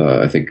 because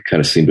I think it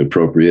kind of seemed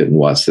appropriate, and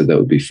Watt said that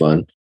would be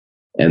fun.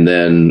 And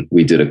then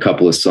we did a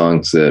couple of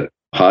songs that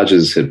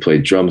Hodges had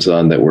played drums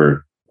on that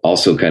were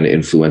also kind of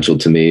influential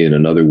to me in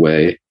another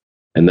way.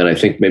 And then I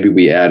think maybe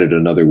we added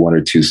another one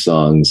or two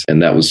songs,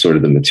 and that was sort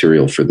of the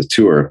material for the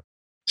tour.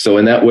 So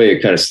in that way,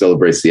 it kind of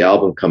celebrates the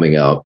album coming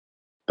out,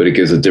 but it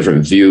gives a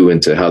different view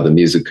into how the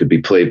music could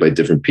be played by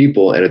different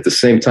people. And at the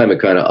same time,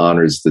 it kind of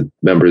honors the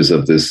members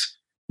of this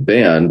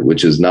band,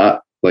 which is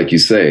not, like you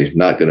say,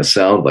 not going to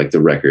sound like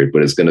the record,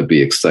 but it's going to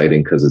be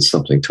exciting because it's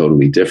something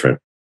totally different.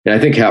 And I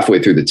think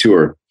halfway through the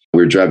tour, we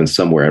were driving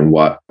somewhere and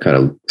Watt kind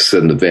of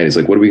said in the van, he's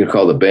like, what are we going to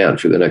call the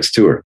band for the next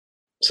tour?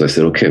 So I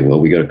said, okay, well,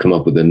 we got to come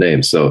up with a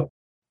name. So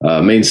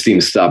Main Steam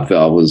Stop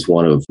Valve was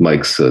one of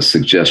Mike's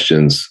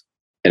suggestions.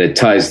 And it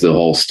ties the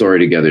whole story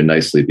together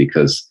nicely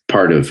because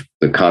part of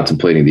the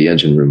Contemplating the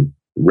Engine Room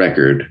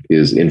record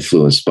is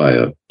influenced by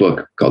a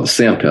book called The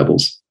Sand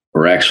Pebbles.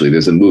 Or actually,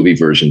 there's a movie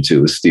version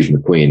too with Steve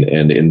McQueen.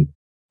 And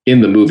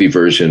in the movie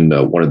version,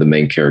 one of the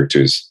main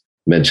characters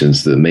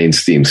mentions the main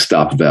steam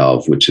stop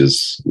valve, which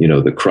is,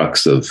 the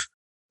crux of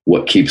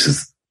what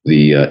keeps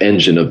the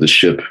engine of the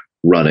ship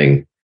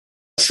running.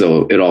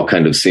 So it all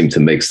kind of seemed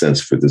to make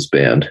sense for this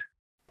band.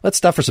 Let's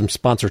stop for some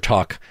sponsor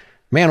talk.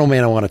 Man, oh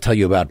man, I want to tell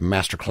you about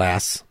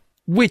Masterclass,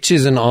 which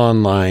is an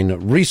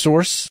online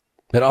resource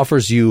that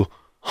offers you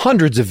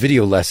hundreds of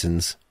video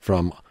lessons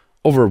from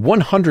over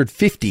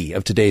 150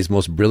 of today's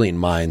most brilliant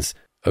minds,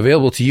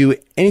 available to you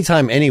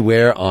anytime,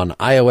 anywhere on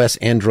iOS,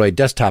 Android,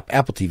 desktop,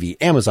 Apple TV,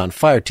 Amazon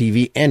Fire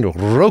TV, and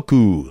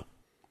Roku.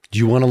 Do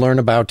you want to learn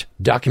about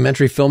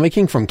documentary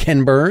filmmaking from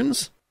Ken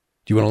Burns?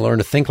 Do you want to learn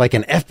to think like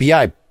an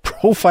FBI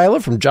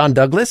profiler from John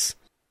Douglas?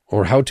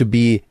 Or how to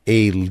be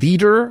a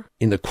leader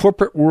in the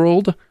corporate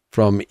world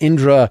from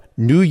Indra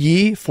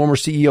Nooyi, former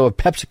CEO of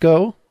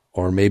PepsiCo?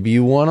 Or maybe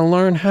you want to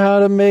learn how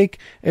to make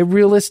a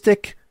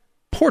realistic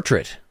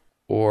portrait,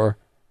 or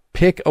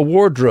pick a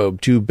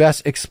wardrobe to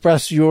best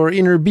express your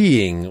inner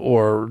being,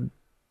 or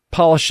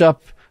polish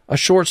up a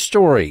short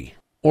story,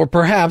 or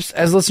perhaps,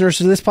 as listeners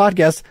to this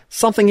podcast,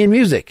 something in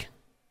music.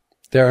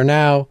 There are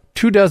now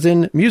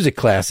 24 music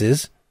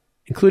classes,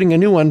 including a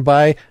new one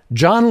by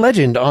John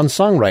Legend on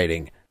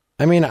songwriting.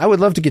 I mean, I would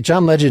love to get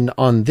John Legend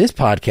on this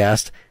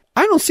podcast.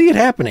 I don't see it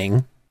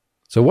happening.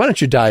 So why don't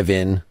you dive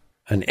in?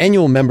 An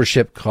annual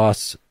membership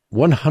costs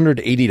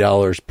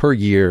 $180 per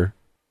year.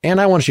 And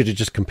I want you to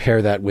just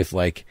compare that with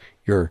like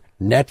your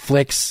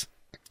Netflix,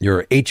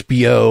 your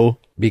HBO,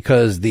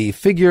 because the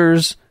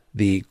figures,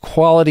 the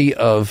quality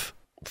of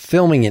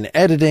filming and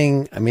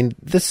editing, I mean,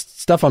 this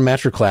stuff on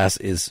Masterclass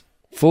is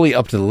fully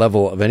up to the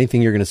level of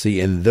anything you're going to see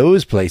in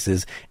those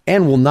places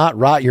and will not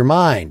rot your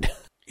mind.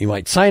 You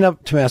might sign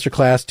up to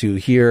Masterclass to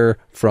hear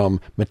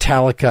from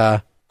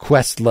Metallica,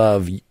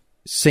 Questlove,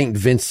 St.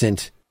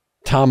 Vincent,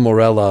 Tom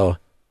Morello,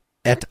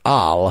 et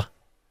al.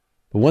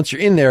 But once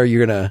you're in there,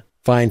 you're going to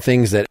find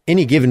things that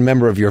any given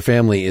member of your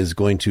family is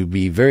going to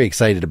be very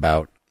excited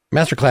about.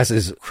 Masterclass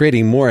is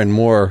creating more and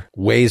more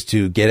ways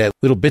to get at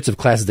little bits of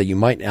classes that you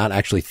might not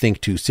actually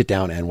think to sit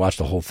down and watch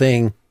the whole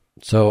thing.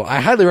 So I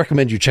highly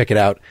recommend you check it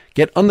out.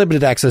 Get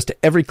unlimited access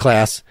to every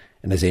class.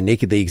 And as a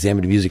Nakedly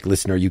Examined Music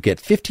listener, you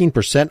get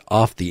 15%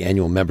 off the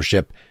annual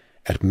membership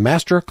at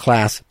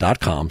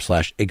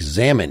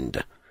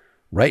masterclass.com/examined.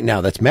 Right now,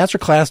 that's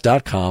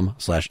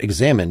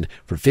masterclass.com/examined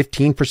for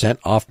 15%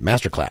 off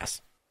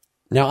Masterclass.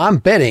 Now, I'm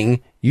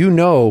betting you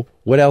know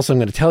what else I'm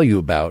going to tell you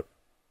about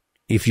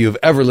if you've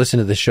ever listened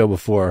to this show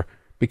before,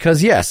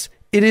 because yes,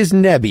 it is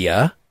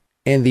Nebbia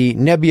and the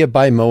Nebbia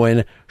by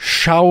Moen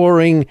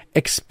showering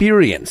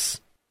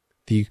experience.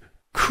 The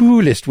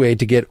coolest way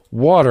to get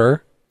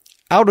water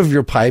out of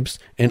your pipes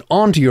and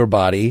onto your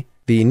body.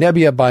 The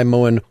Nebbia by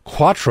Moen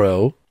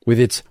Quattro, with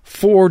its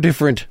 4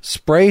 different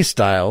spray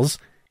styles,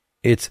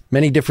 its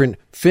many different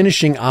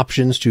finishing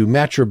options to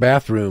match your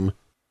bathroom,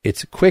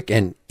 its quick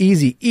and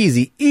easy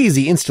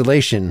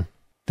installation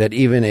that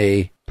even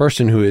a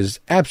person who is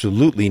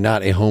absolutely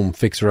not a home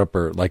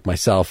fixer-upper like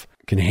myself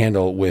can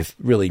handle with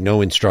really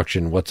no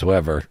instruction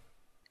whatsoever.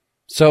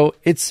 So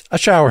it's a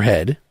shower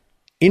head,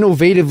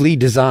 innovatively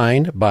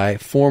designed by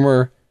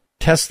former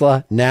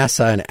Tesla,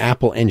 NASA, and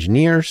Apple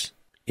engineers.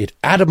 It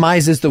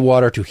atomizes the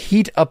water to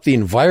heat up the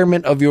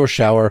environment of your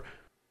shower,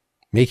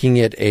 making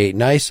it a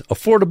nice,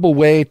 affordable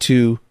way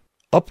to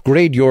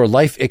upgrade your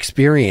life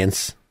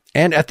experience.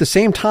 And at the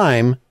same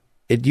time,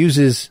 it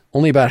uses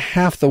only about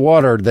half the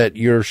water that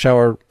your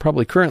shower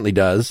probably currently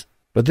does.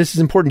 But this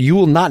is important. You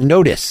will not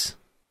notice.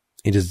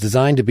 It is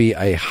designed to be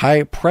a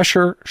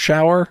high-pressure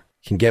shower.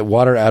 Can get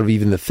water out of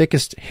even the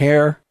thickest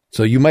hair.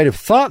 So you might have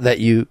thought that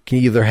you can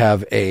either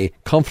have a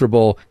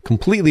comfortable,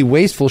 completely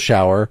wasteful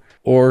shower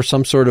or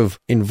some sort of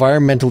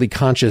environmentally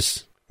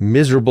conscious,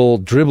 miserable,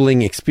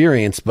 dribbling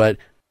experience. But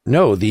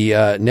no, the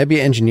Nebbia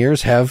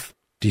engineers have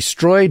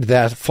destroyed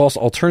that false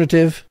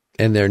alternative,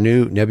 and their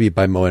new Nebbia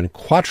by Moen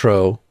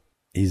Quattro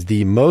is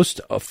the most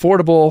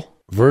affordable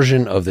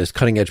version of this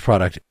cutting-edge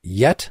product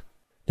yet.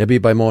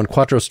 Nebbia by Moen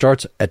Quattro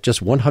starts at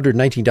just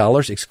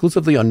 $119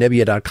 exclusively on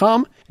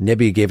Nebbia.com.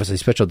 Nebbia gave us a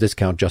special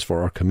discount just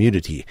for our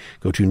community.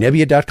 Go to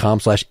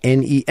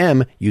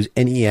Nebbia.com/NEM. Use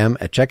NEM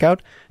at checkout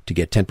to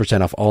get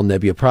 10% off all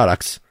Nebbia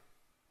products.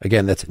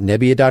 Again, that's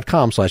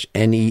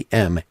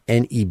Nebbia.com/NEM.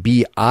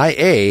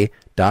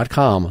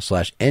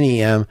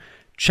 Nebia.com/NEM.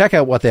 Check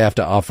out what they have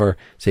to offer.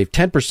 Save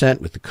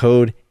 10% with the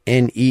code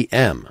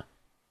NEM.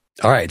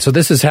 All right. So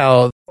this is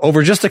how,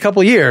 over just a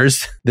couple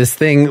years, this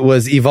thing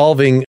was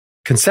evolving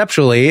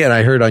conceptually. And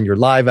I heard on your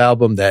live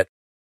album that,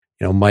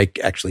 Mike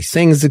actually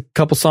sings a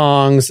couple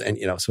songs and,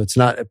 so it's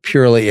not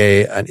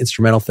purely an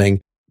instrumental thing.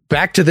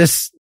 Back to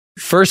this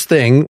first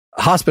thing,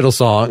 Hospital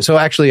Song. So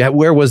actually,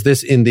 where was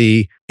this in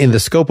the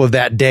scope of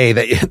that day,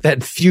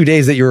 that few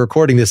days that you're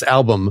recording this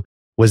album?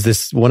 Was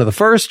this one of the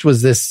first?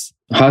 Was this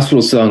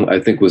Hospital Song? I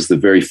think was the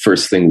very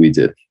first thing we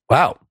did.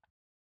 Wow.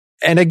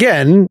 And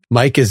again,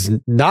 Mike is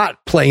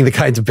not playing the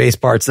kinds of bass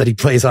parts that he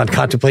plays on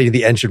Contemplating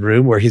the Engine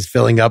Room, where he's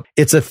filling up.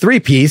 It's a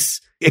 3-piece.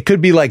 It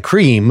could be like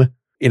Cream,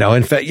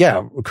 in fact,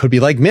 it could be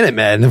like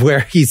Minutemen,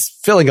 where he's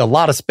filling a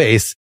lot of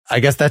space. I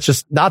guess that's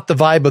just not the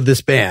vibe of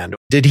this band.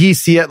 Did he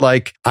see it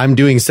like, I'm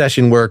doing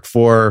session work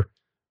for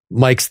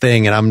Mike's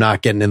thing and I'm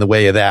not getting in the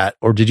way of that?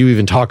 Or did you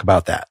even talk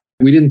about that?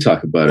 We didn't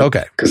talk about it.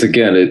 Okay. Because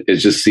again, it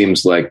just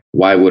seems like,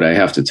 why would I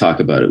have to talk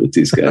about it with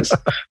these guys?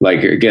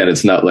 Again,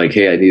 it's not like,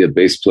 hey, I need a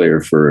bass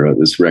player for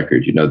this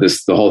record. The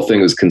whole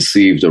thing was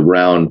conceived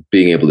around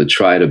being able to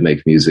try to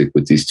make music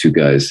with these two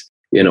guys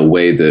in a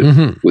way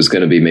that was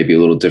going to be maybe a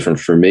little different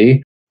for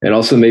me and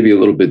also maybe a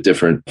little bit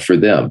different for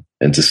them,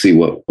 and to see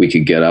what we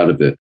could get out of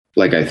it.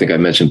 Like I think I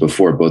mentioned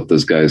before, both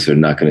those guys are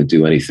not going to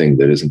do anything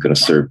that isn't going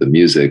to serve the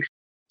music.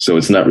 So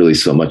it's not really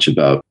so much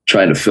about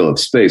trying to fill up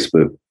space,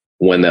 but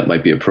when that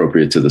might be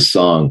appropriate to the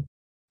song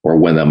or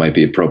when that might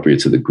be appropriate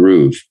to the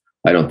groove.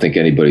 I don't think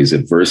anybody's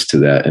adverse to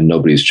that, and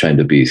nobody's trying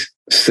to be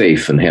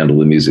safe and handle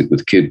the music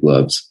with kid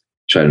gloves,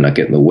 try to not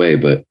get in the way,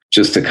 but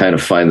just to kind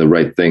of find the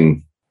right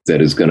thing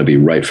that is going to be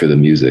right for the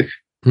music.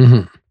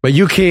 Mm-hmm. But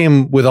you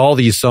came with all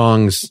these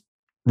songs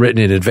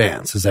written in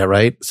advance, is that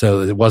right?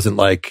 So it wasn't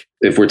like...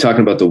 If we're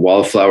talking about the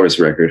Wall of Flowers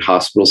record,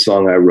 Hospital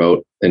Song I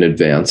wrote in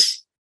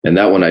advance, and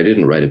that one I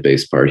didn't write a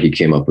bass part. He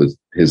came up with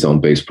his own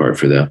bass part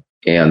for that.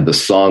 And the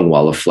song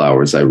Wall of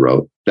Flowers I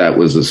wrote, that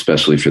was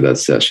especially for that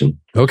session.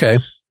 Okay.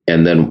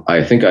 And then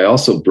I think I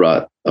also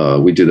brought,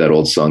 we did that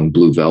old song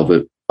Blue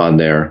Velvet on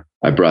there.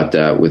 I brought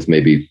that with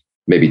maybe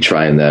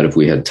trying that if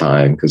we had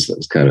time, because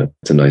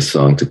it's a nice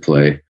song to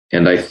play.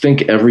 And I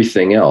think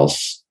everything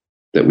else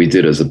that we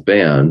did as a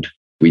band,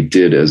 we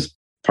did as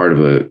part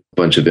of a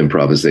bunch of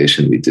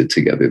improvisation we did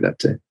together that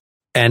day.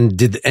 And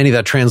did any of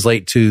that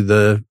translate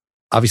to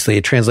obviously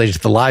it translated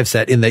to the live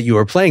set in that you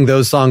were playing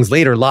those songs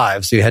later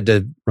live. So you had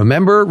to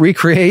remember,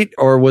 recreate,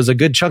 or was a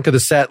good chunk of the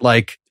set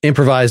like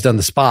improvised on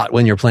the spot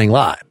when you're playing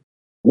live?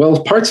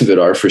 Well, parts of it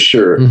are for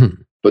sure.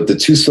 Mm-hmm. But the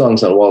two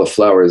songs on Wall of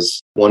Flowers,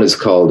 one is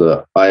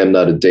called I Am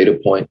Not a Data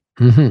Point.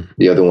 Mm-hmm.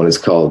 The other one is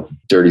called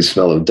Dirty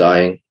Smell of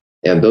Dying.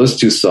 And those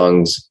two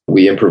songs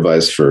we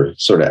improvised for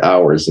sort of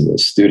hours in the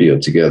studio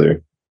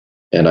together.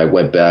 And I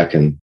went back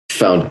and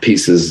found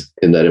pieces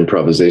in that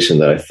improvisation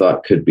that I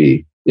thought could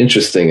be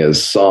interesting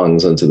as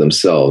songs unto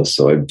themselves.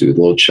 So I'd do a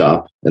little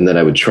chop, and then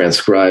I would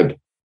transcribe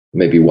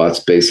maybe Watt's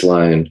bass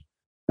line.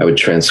 I would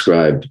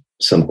transcribe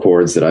some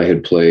chords that I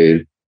had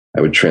played.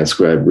 I would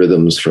transcribe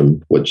rhythms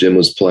from what Jim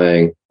was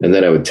playing. And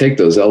then I would take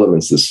those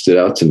elements that stood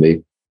out to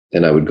me,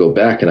 and I would go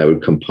back and I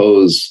would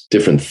compose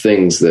different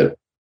things that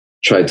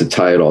tried to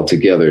tie it all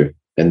together.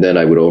 And then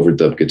I would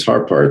overdub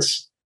guitar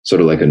parts, sort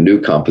of like a new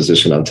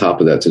composition on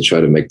top of that, to try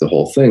to make the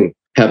whole thing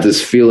have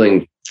this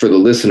feeling for the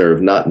listener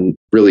of not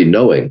really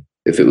knowing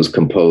if it was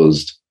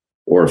composed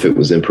or if it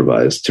was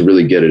improvised, to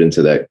really get it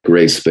into that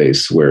gray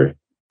space where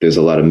there's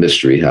a lot of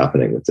mystery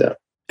happening with that.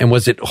 And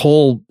was it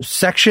whole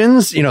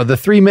sections, the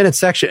 3-minute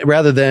section,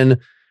 rather than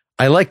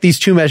I like these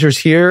 2 measures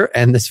here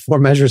and this 4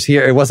 measures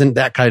here? It wasn't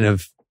that kind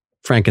of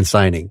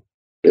Frankensteining.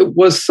 It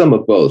was some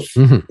of both.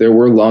 Mm-hmm. There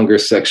were longer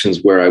sections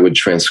where I would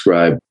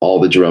transcribe all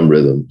the drum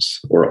rhythms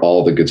or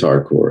all the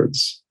guitar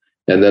chords.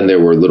 And then there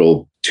were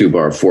little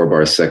 2-bar,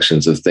 4-bar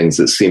sections of things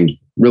that seemed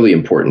really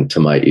important to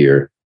my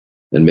ear.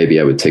 And maybe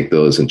I would take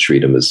those and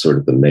treat them as sort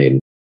of the main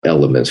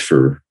elements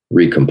for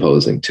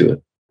recomposing to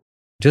it.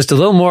 Just a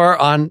little more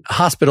on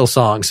Hospital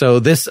Song. So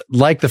this,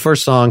 like the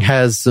first song,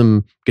 has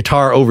some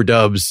guitar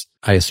overdubs,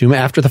 I assume,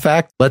 after the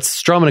fact. Let's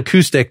strum an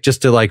acoustic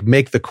just to like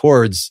make the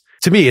chords.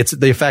 To me,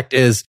 the effect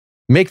is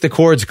make the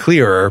chords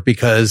clearer,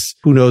 because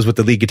who knows what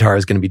the lead guitar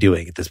is going to be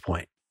doing at this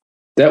point.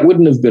 That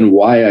wouldn't have been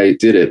why I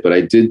did it, but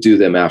I did do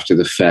them after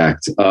the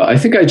fact. I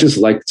think I just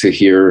like to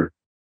hear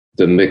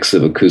the mix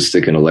of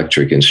acoustic and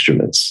electric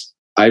instruments.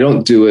 I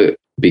don't do it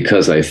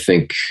because I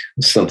think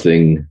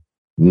something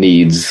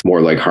needs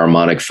more like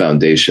harmonic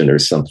foundation or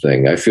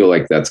something. I feel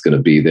like that's going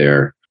to be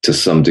there to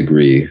some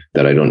degree,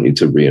 that I don't need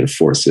to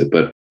reinforce it.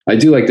 But I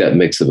do like that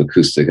mix of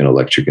acoustic and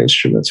electric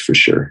instruments for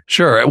sure.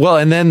 Sure. Well,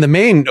 and then the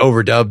main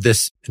overdub,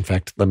 in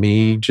fact, let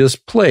me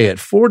just play it.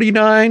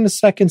 49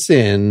 seconds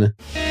in.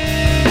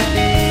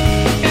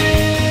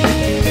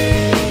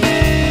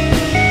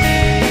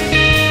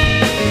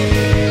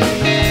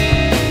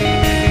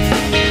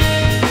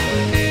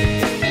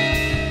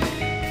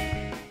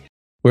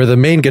 where the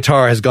main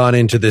guitar has gone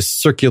into this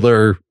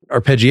circular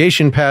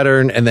arpeggiation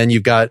pattern. And then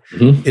you've got,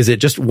 is it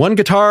just one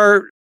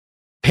guitar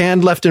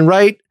panned left and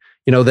right?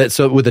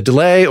 So with a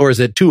delay, or is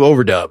it two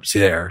overdubs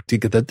there to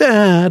get the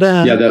da,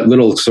 da? Yeah, that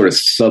little sort of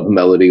sub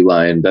melody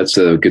line, that's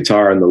a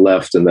guitar on the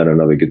left and then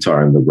another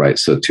guitar on the right.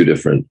 So two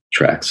different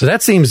tracks. So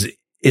that seems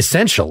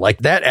essential. Like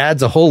that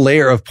adds a whole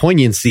layer of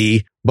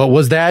poignancy. But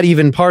was that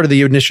even part of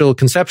the initial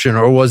conception,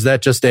 or was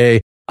that just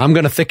I'm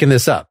going to thicken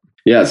this up?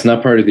 Yeah, it's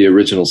not part of the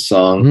original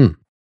song.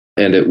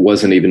 And it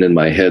wasn't even in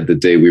my head the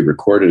day we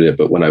recorded it.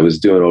 But when I was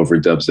doing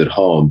overdubs at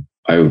home,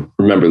 I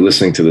remember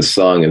listening to the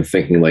song and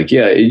thinking like,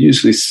 yeah, it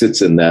usually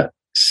sits in that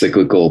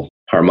cyclical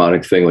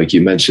harmonic thing, like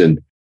you mentioned.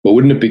 But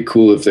wouldn't it be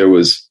cool if there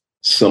was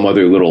some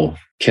other little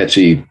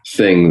catchy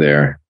thing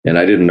there? And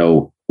I didn't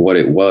know what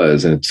it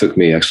was. And it took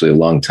me actually a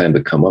long time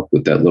to come up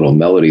with that little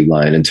melody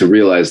line and to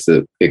realize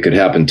that it could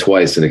happen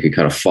twice and it could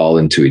kind of fall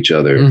into each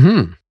other.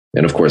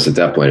 And of course, at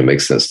that point, it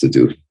makes sense to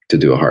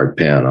do a hard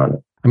pan on it.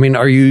 I mean,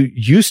 are you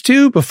used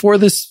to, before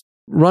this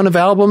run of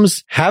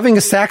albums, having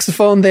a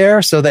saxophone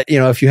there so that,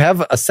 if you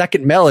have a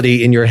second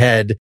melody in your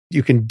head,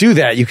 you can do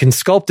that. You can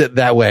sculpt it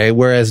that way.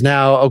 Whereas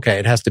now, okay,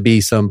 it has to be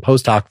some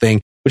post hoc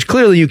thing, which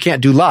clearly you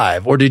can't do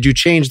live. Or did you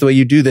change the way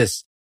you do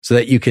this so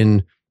that you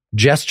can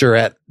gesture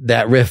at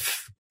that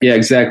riff? Yeah,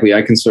 exactly.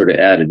 I can sort of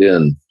add it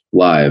in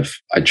live.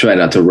 I try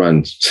not to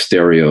run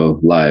stereo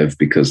live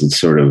because it's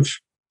sort of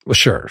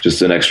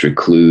just an extra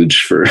kludge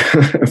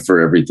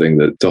for everything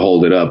to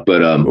hold it up.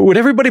 But would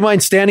everybody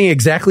mind standing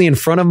exactly in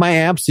front of my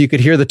amp so you could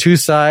hear the two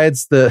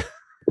sides?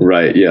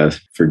 Right. Yeah.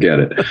 Forget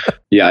it.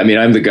 Yeah. I mean,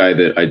 I'm the guy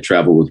that I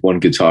travel with one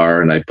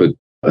guitar and I put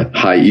a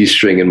high E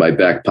string in my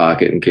back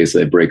pocket in case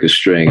I break a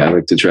string. I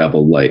like to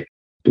travel light,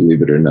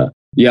 believe it or not.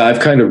 Yeah. I've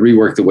kind of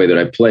reworked the way that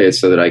I play it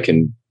so that I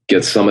can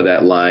get some of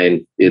that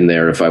line in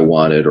there if I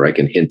wanted, or I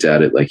can hint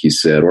at it, like you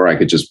said, or I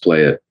could just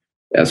play it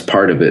as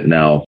part of it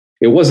now.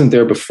 It wasn't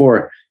there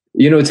before.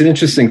 It's an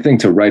interesting thing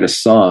to write a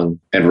song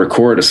and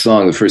record a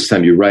song the first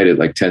time you write it,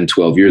 like 10,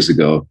 12 years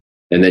ago.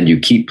 And then you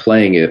keep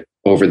playing it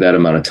over that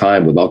amount of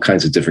time with all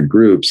kinds of different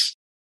groups.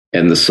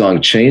 And the song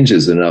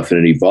changes enough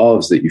and it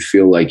evolves that you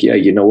feel like, yeah,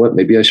 you know what,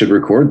 maybe I should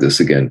record this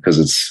again because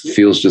it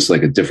feels just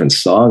like a different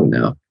song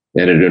now.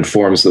 And it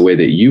informs the way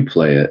that you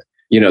play it.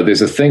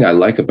 There's a thing I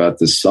like about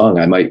this song.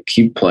 I might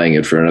keep playing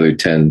it for another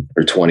 10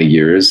 or 20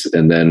 years.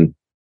 And then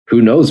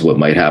who knows what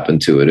might happen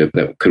to it if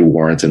that could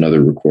warrant another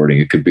recording.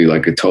 It could be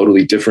like a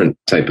totally different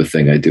type of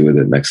thing I do with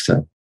it next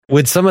time.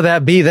 Would some of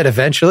that be that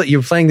eventually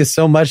you're playing this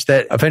so much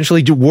that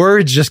eventually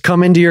words just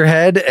come into your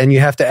head and you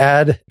have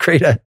to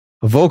create a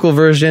vocal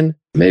version?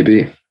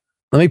 Maybe.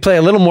 Let me play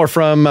a little more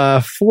from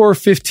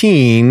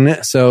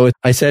 4:15. So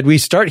I said we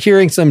start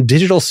hearing some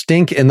digital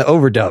stink in the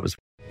overdubs.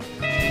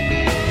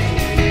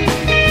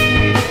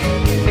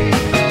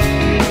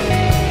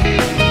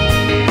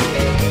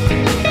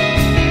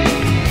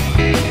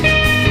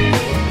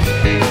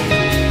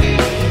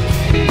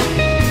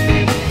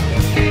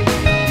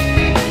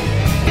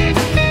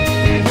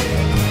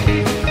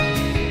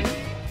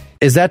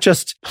 Is that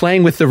just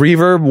playing with the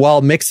reverb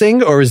while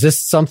mixing, or is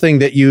this something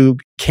that you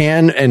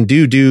can and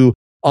do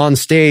on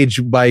stage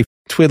by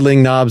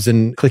twiddling knobs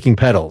and clicking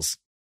pedals?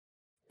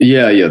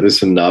 Yeah, there's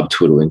some knob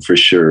twiddling for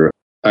sure.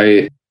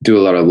 I do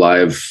a lot of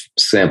live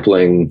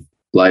sampling,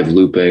 live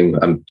looping.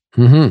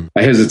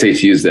 I hesitate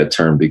to use that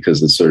term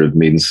because it sort of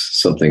means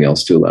something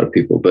else to a lot of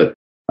people, but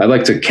I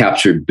like to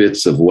capture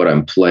bits of what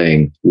I'm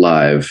playing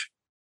live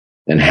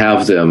and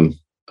have them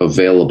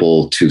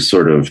available to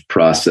sort of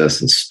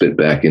process and spit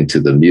back into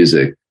the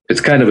music. It's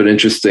kind of an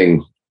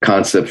interesting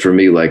concept for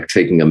me, like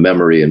taking a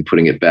memory and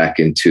putting it back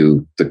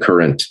into the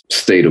current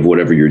state of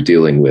whatever you're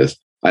dealing with.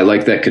 I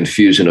like that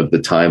confusion of the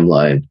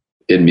timeline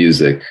in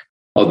music,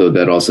 although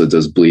that also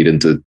does bleed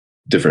into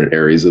different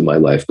areas of my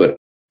life. But,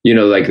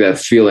 like that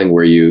feeling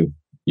where you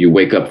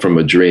wake up from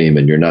a dream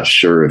and you're not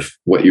sure if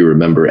what you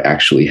remember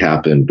actually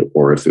happened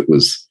or if it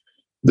was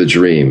the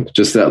dream,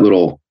 just that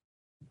little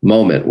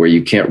moment where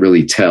you can't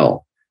really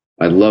tell.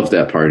 I love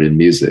that part in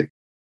music.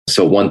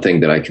 So one thing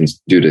that I can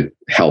do to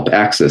help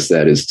access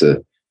that is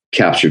to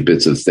capture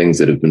bits of things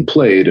that have been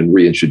played and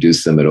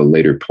reintroduce them at a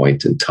later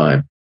point in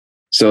time.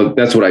 So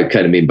that's what I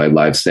kind of mean by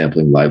live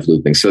sampling, live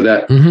looping. So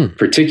that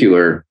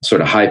particular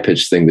sort of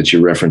high-pitched thing that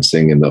you're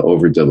referencing in the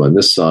overdub on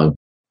this song,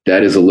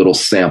 that is a little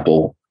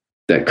sample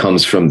that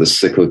comes from the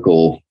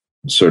cyclical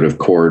sort of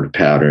chord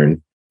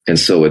pattern. And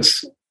so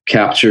it's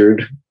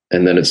captured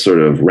and then it's sort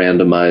of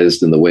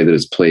randomized in the way that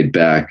it's played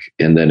back.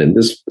 And then in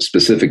this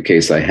specific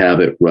case, I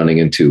have it running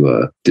into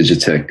a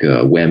Digitech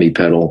whammy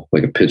pedal,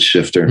 like a pitch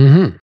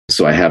shifter.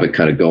 So I have it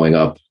kind of going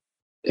up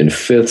in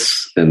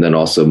fifths and then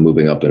also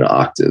moving up in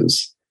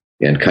octaves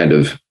and kind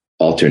of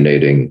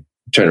alternating.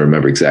 I'm trying to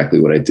remember exactly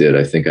what I did.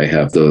 I think I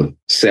have the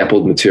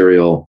sampled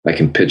material. I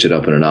can pitch it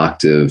up in an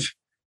octave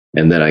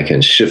and then I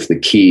can shift the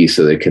key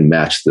so they can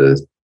match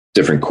the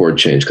different chord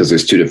change because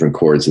there's two different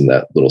chords in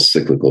that little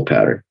cyclical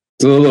pattern.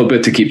 It's a little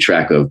bit to keep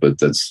track of, but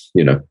that's,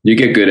 you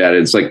get good at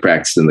it. It's like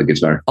practicing the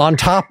guitar. On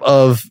top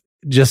of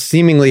just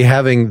seemingly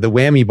having the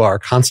whammy bar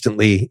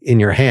constantly in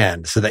your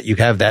hand so that you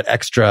have that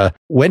extra.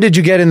 When did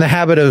you get in the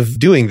habit of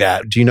doing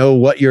that? Do you know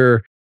what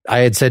I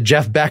had said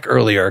Jeff Beck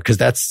earlier, because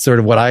that's sort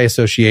of what I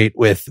associate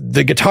with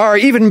the guitar.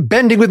 Even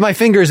bending with my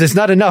fingers is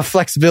not enough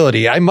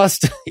flexibility. I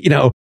must,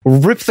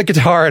 rip the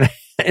guitar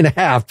in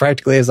half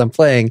practically as I'm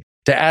playing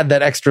to add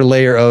that extra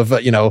layer of,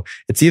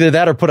 it's either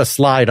that or put a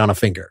slide on a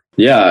finger.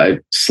 Yeah,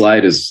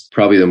 slide is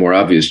probably the more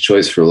obvious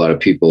choice for a lot of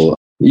people.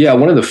 Yeah,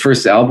 one of the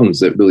first albums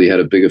that really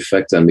had a big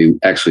effect on me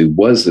actually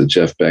was a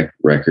Jeff Beck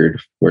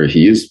record where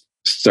he is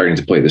starting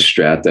to play the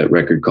Strat, that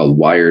record called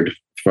Wired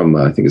from,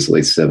 I think it's the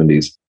late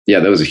 70s. Yeah,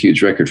 that was a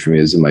huge record for me.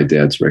 It was in my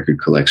dad's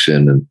record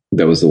collection. And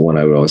that was the one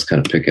I would always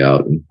kind of pick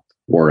out and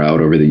wore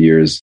out over the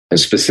years. And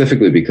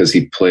specifically because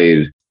he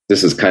played,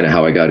 this is kind of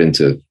how I got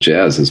into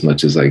jazz as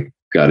much as I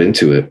got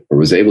into it or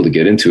was able to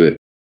get into it.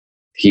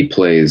 He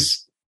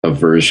plays a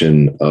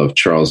version of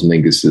Charles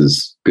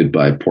Mingus's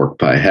Goodbye Pork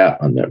Pie Hat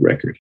on that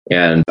record.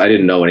 And I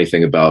didn't know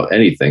anything about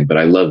anything, but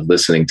I loved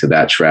listening to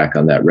that track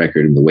on that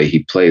record and the way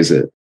he plays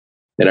it.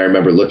 And I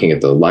remember looking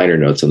at the liner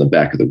notes on the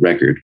back of the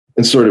record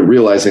and sort of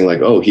realizing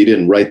like, oh, he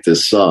didn't write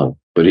this song,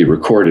 but he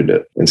recorded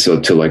it. And so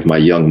to like my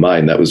young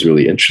mind, that was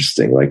really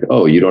interesting. Like,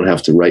 oh, you don't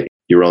have to write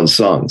your own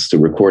songs to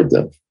record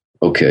them.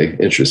 Okay,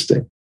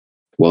 interesting.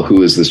 Well,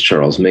 who is this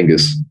Charles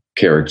Mingus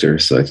character?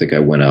 So I think I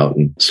went out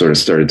and sort of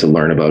started to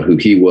learn about who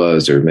he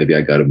was, or maybe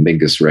I got a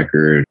Mingus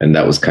record. And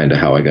that was kind of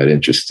how I got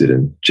interested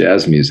in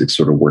jazz music,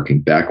 sort of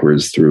working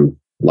backwards through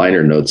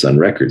liner notes on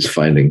records,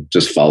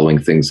 following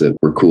things that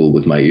were cool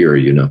with my ear,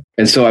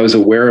 And so I was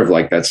aware of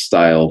like that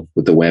style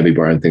with the whammy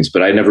bar and things,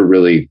 but I never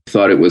really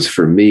thought it was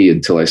for me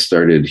until I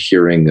started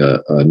hearing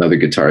another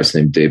guitarist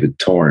named David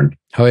Torn.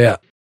 Oh, yeah.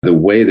 The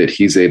way that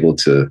he's able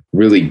to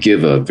really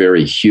give a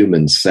very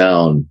human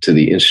sound to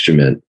the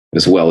instrument,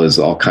 as well as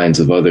all kinds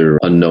of other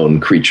unknown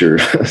creature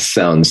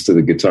sounds to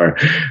the guitar.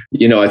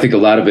 I think a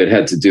lot of it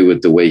had to do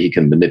with the way he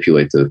can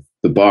manipulate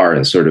the bar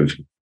and sort of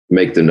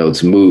make the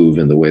notes move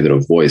in the way that a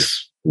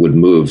voice would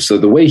move. So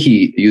the way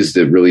he used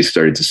it really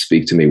started to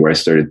speak to me, where I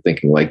started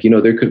thinking like,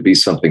 there could be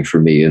something for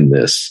me in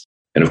this.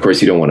 And of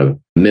course, you don't want to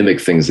mimic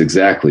things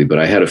exactly, but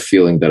I had a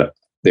feeling that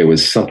there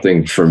was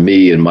something for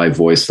me in my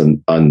voice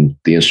on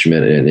the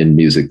instrument and in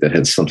music that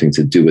had something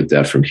to do with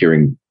that from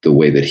hearing the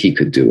way that he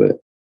could do it.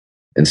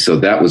 And so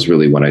that was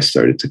really when I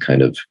started to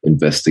kind of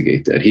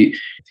investigate that.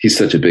 He's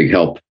such a big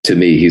help to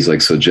me. He's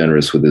like so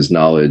generous with his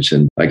knowledge.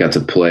 And I got to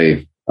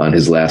play on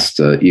his last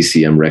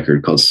ECM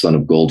record called Son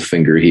of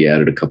Goldfinger. He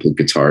added a couple of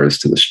guitars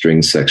to the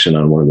string section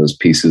on one of those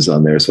pieces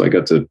on there. So I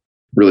got to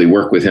really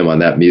work with him on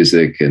that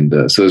music. And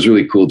so it was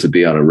really cool to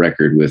be on a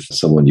record with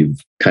someone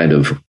you've kind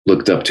of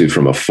looked up to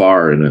from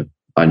afar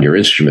on your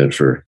instrument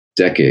for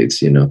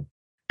decades,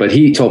 But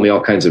he told me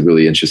all kinds of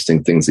really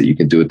interesting things that you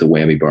can do with the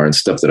whammy bar and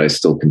stuff that I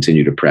still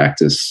continue to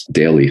practice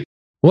daily.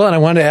 Well, and I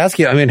wanted to ask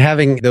you,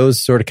 having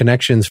those sort of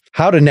connections,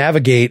 how to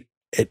navigate.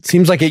 It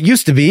seems like it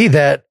used to be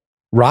that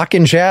rock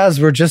and jazz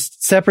were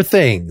just separate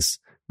things,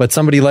 but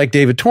somebody like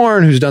David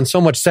Torn, who's done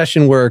so much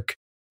session work,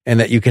 and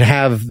that you can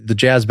have the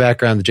jazz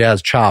background, the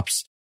jazz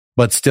chops,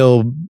 but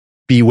still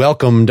be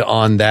welcomed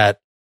on that,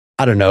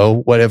 I don't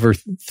know, whatever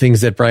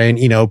things that Brian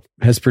Eno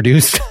has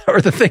produced or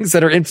the things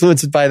that are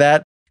influenced by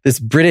that, this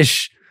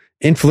British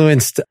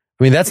influenced.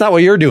 That's not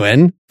what you're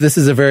doing. This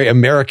is a very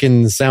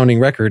American sounding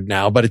record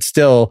now, but it's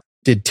still,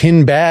 did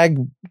Tin Bag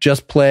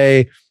just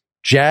play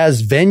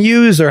jazz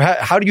venues, or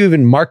how do you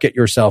even market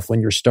yourself when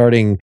you're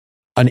starting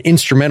an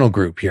instrumental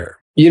group here?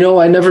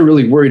 I never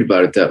really worried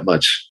about it that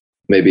much.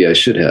 Maybe I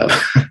should have.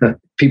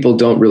 People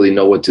don't really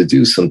know what to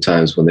do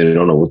sometimes when they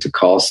don't know what to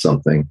call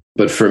something.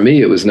 But for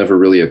me, it was never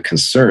really a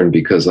concern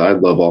because I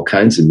love all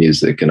kinds of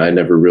music, and I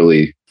never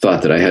really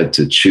thought that I had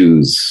to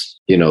choose.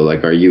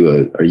 Like, are you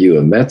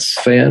a Mets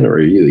fan or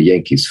are you a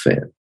Yankees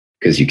fan?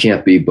 Because you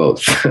can't be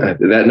both.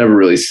 That never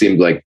really seemed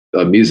like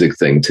a music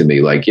thing to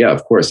me. Like, yeah,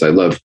 of course, I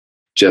love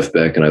Jeff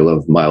Beck and I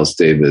love Miles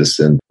Davis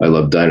and I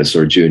love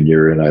Dinosaur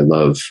Jr. and I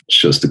love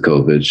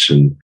Shostakovich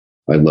and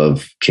I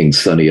love King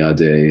Sunny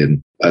Ade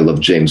and I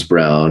love James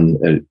Brown.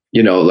 And,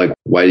 like,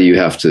 why do you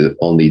have to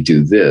only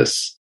do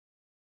this?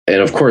 And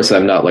of course,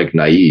 I'm not like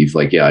naive.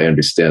 Like, yeah, I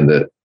understand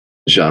that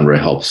genre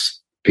helps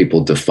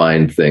people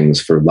define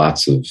things for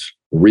lots of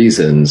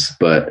reasons,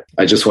 but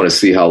I just want to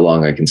see how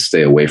long I can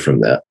stay away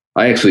from that.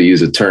 I actually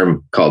use a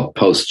term called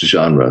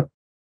post-genre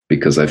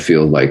because I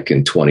feel like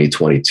in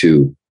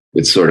 2022,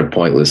 it's sort of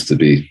pointless to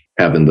be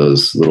having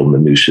those little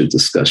minutiae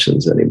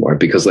discussions anymore.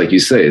 Because like you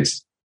say,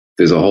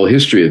 there's a whole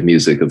history of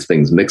music of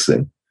things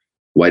mixing.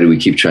 Why do we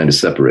keep trying to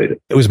separate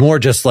it? It was more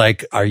just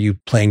like, are you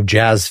playing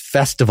jazz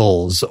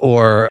festivals,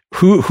 or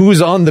who's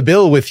on the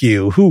bill with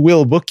you? Who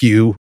will book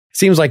you? It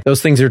seems like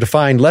those things are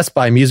defined less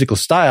by musical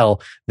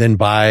style than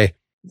by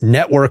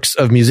networks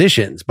of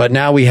musicians. But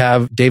now we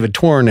have David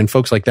Torn and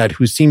folks like that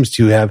who seems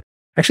to have,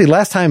 actually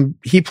last time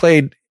he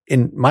played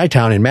in my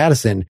town in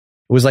Madison, it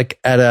was like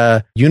at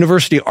a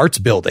university arts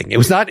building. It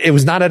was not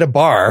at a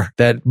bar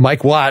that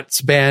Mike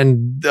Watt's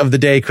band of the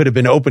day could have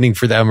been opening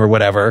for them or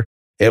whatever.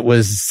 It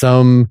was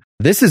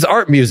this is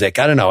art music.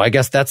 I don't know. I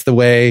guess that's the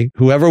way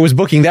whoever was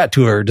booking that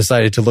tour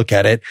decided to look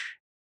at it.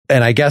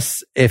 And I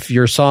guess if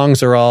your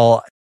songs are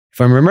all, if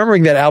I'm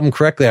remembering that album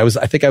correctly, I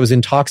think I was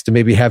in talks to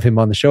maybe have him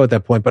on the show at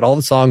that point, but all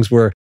the songs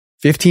were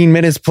 15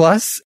 minutes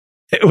plus.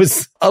 It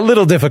was a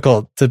little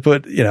difficult to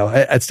put,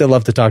 I'd still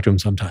love to talk to him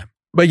sometime.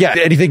 But yeah,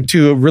 anything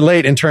to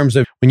relate in terms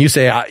of when you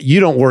say you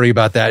don't worry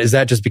about that, is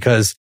that just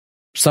because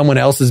someone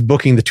else is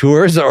booking the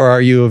tours, or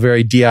are you a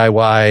very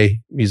DIY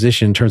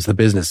musician in terms of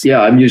the business? Yeah,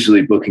 I'm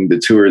usually booking the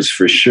tours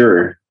for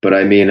sure. But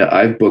I mean,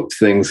 I've booked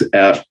things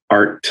at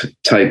art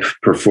type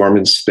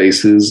performance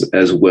spaces,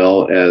 as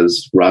well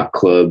as rock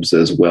clubs,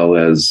 as well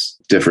as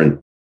different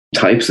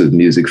types of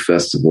music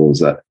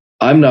festivals.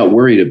 I'm not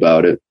worried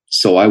about it.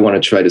 So I want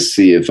to try to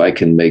see if I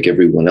can make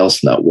everyone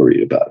else not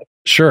worried about it.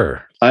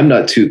 Sure. I'm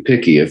not too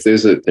picky. If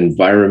there's an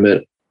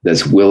environment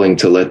that's willing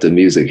to let the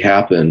music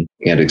happen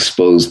and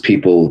expose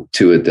people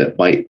to it that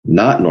might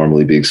not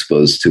normally be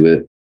exposed to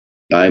it,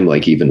 I'm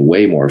like even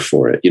way more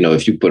for it.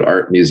 If you put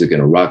art music in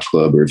a rock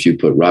club, or if you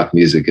put rock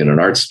music in an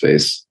art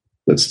space,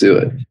 let's do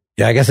it.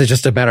 Yeah, I guess it's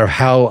just a matter of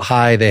how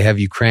high they have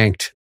you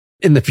cranked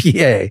in the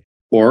PA.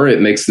 Or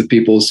it makes the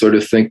people sort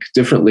of think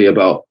differently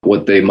about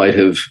what they might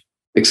have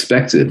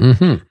expected,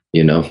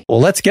 Well,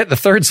 let's get the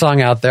third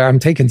song out there. I'm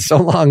taking so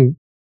long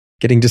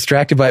getting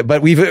distracted by it,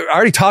 but we've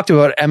already talked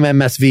about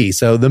MMSV.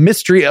 So The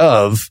Mystery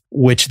of,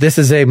 which this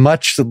is a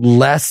much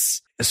less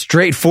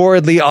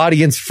straightforwardly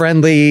audience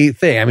friendly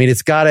thing. I mean,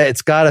 it's got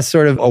a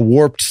sort of a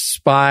warped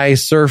spy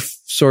surf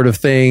sort of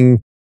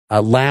thing,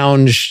 a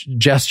lounge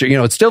gesture.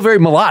 It's still very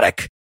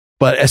melodic,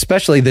 but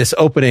especially this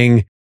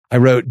opening, I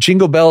wrote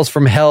Jingle Bells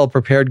from Hell,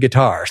 prepared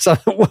guitar. So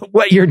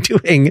what you're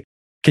doing,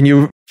 can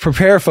you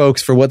prepare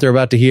folks for what they're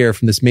about to hear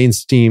from this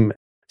mainstream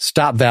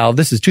Stop Valve?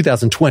 This is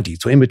 2020.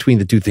 So in between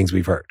the two things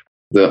we've heard.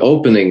 The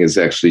opening is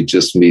actually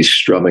just me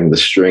strumming the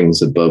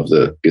strings above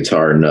the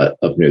guitar nut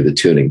up near the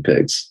tuning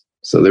pegs.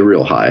 So they're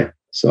real high.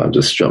 So I'm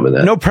just strumming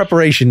that. No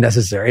preparation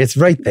necessary. It's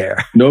right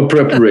there. No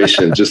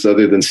preparation, just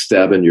other than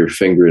stabbing your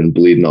finger and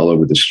bleeding all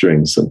over the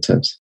strings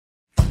sometimes.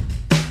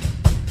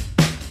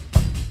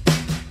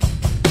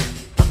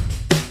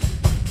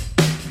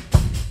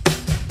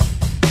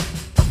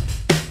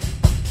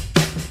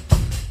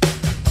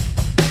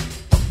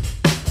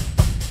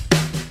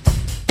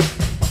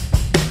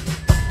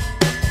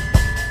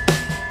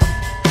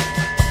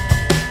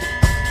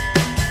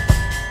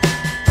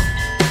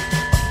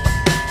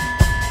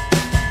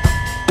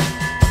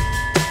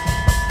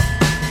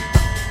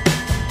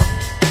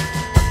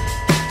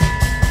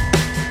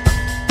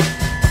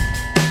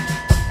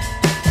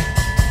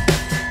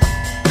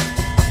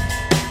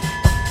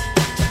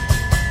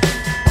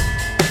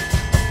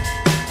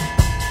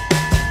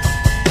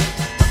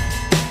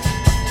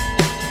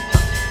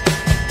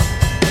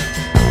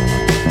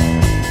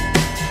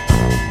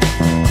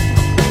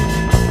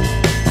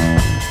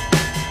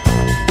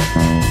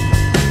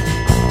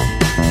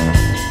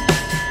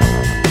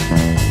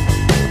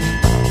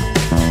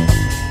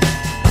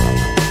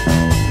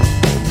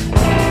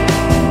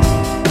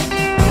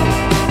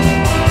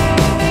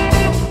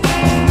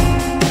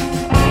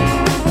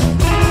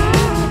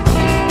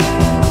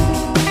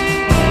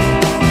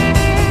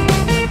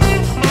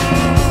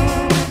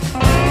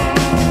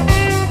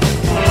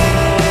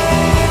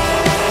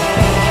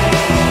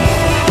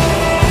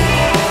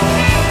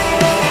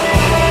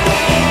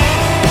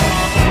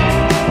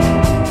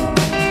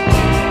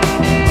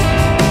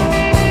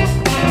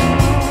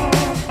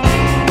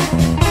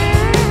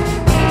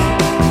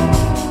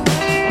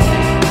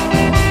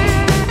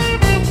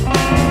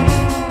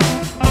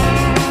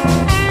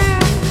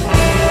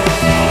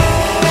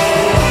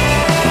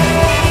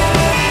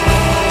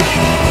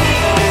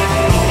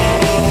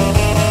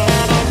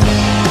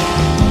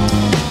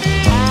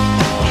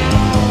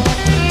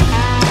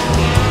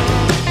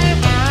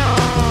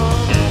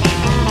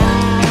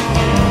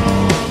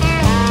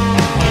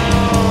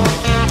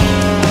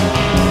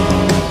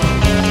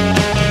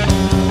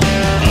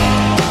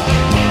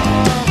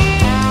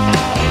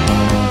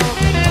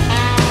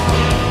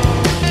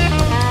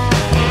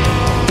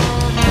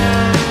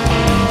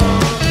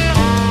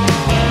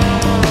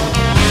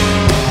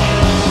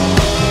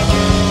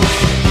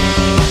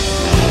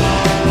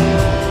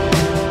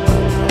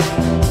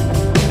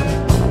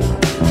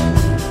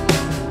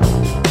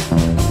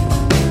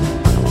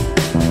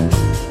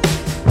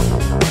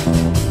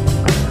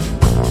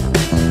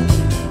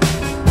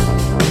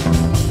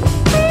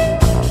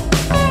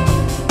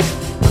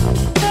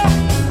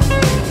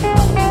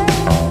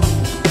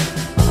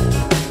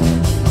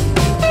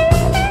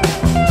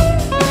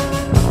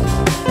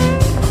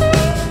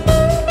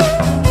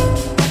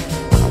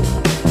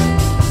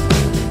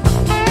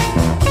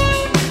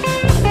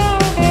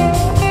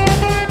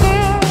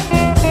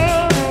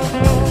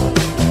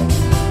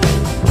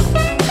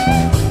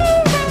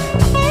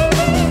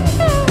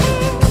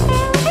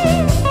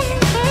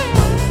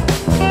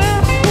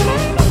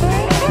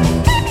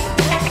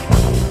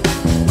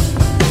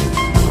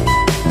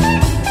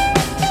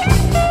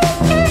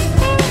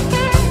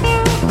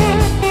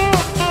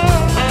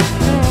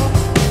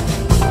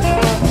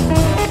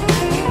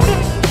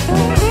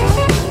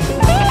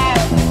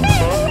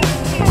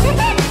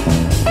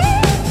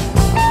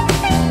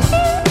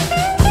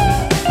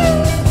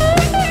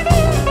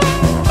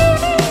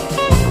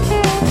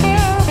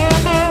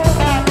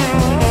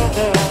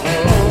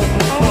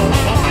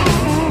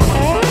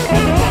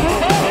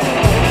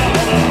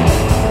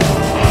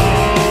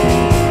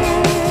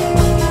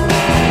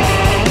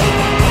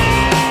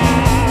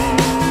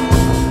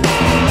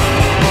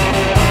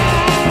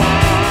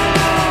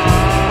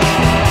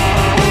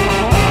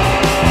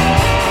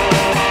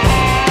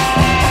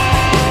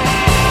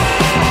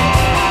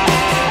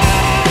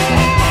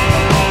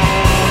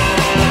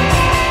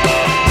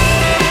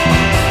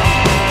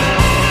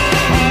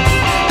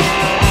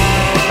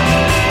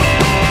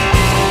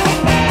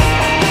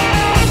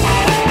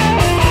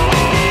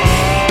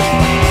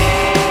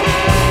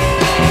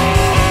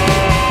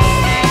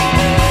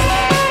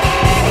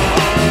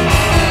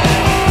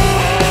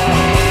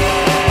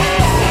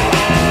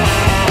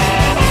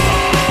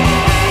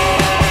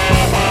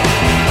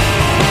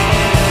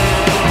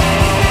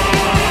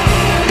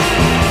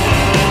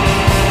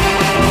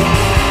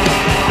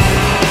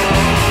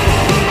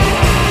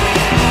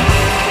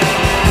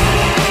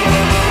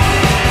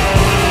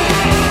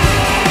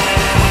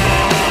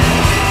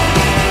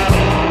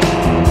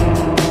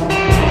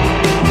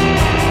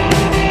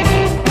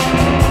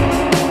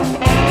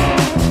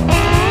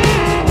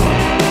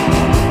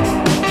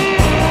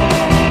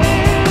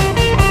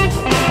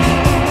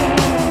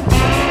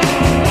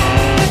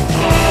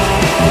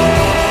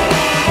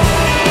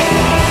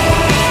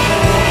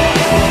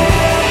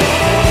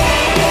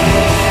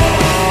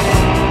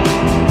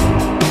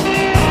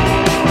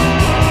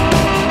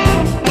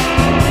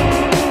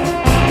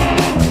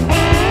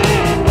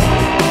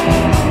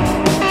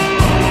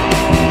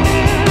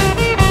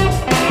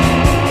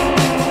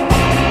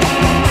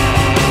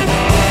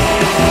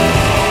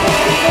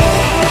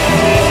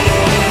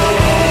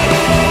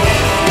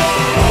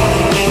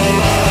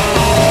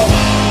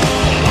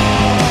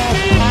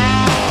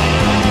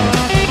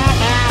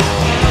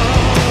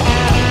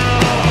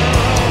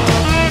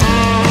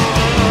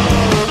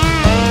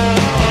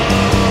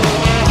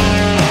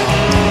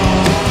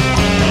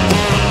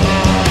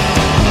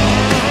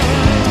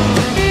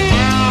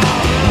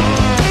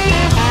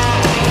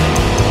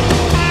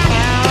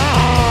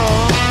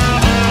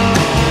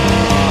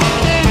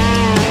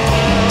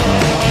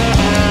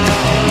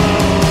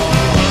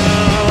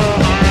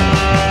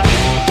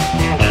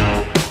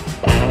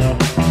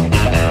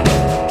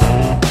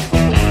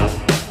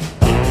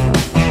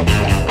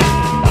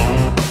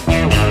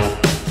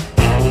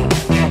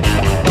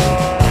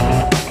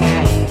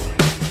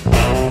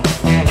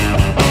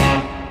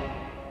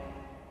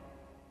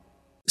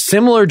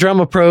 similar drum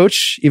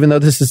approach, even though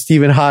this is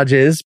Stephen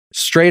Hodges,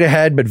 straight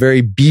ahead, but very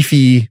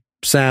beefy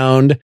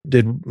sound.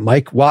 Did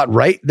Mike Watt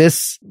write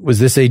this? Was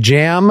this a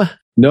jam?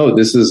 No,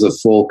 this is a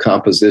full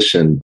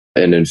composition.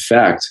 And in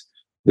fact,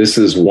 this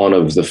is one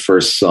of the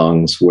first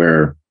songs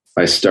where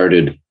I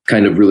started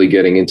kind of really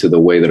getting into the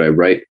way that I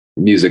write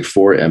music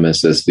for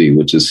MSSV,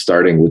 which is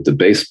starting with the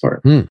bass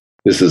part.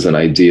 This is an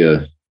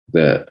idea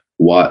that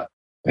Watt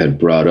had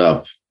brought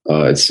up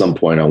at some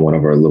point on one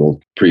of our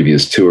little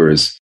previous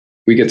tours.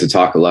 We get to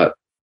talk a lot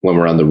when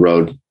we're on the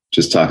road,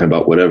 just talking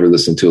about whatever,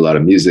 listening to a lot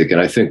of music. And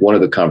I think one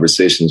of the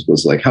conversations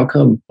was like, how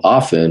come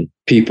often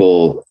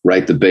people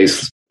write the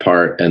bass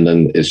part and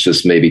then it's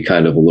just maybe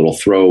kind of a little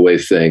throwaway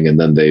thing, and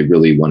then they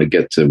really want to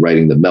get to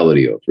writing the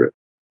melody over it?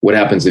 What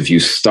happens if you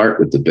start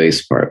with the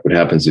bass part? What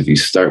happens if you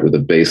start with a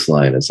bass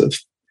line as a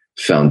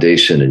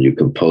foundation and you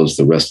compose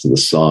the rest of the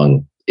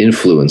song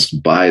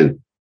influenced by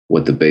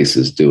what the bass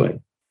is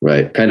doing,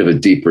 right? Kind of a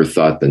deeper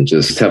thought than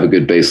just have a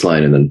good bass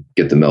line and then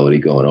get the melody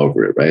going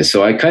over it, right?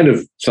 So I kind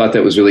of thought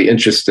that was really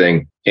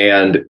interesting.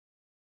 And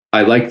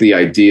I like the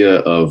idea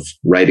of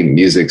writing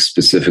music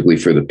specifically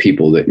for the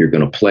people that you're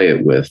going to play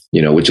it with,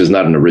 which is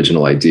not an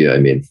original idea. I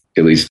mean,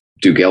 at least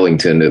Duke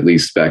Ellington, at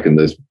least back in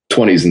the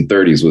 20s and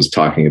 30s, was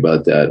talking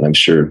about that. And I'm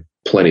sure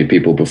plenty of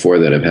people before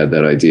that have had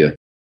that idea.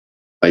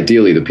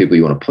 Ideally, the people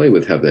you want to play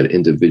with have that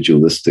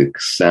individualistic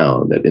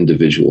sound, that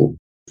individual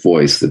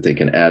voice that they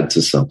can add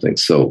to something.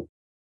 So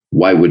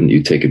why wouldn't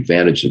you take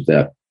advantage of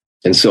that?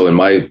 And so in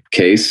my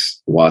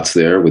case, Watt's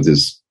there with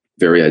his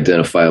very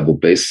identifiable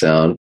bass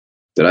sound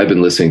that I've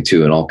been listening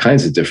to in all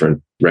kinds of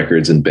different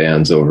records and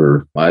bands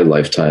over my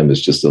lifetime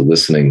as just a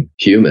listening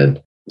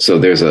human. So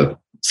there's a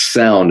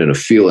sound and a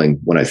feeling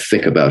when I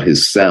think about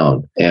his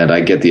sound, and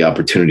I get the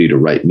opportunity to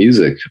write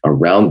music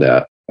around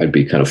that. I'd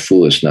be kind of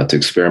foolish not to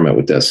experiment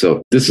with that.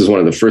 So this is one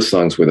of the first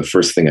songs where the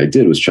first thing I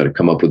did was try to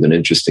come up with an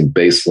interesting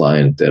bass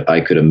line that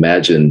I could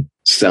imagine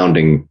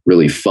sounding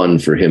really fun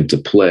for him to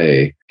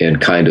play,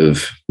 and kind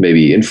of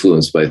maybe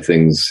influenced by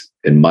things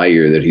in my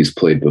ear that he's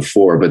played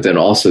before, but then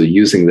also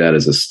using that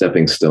as a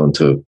stepping stone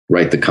to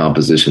write the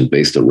composition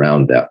based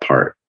around that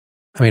part.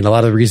 I mean, a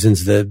lot of the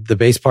reasons the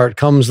bass part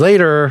comes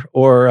later,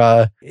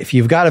 or if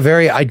you've got a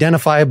very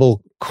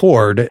identifiable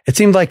chord, it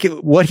seemed like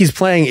what he's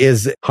playing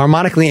is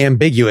harmonically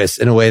ambiguous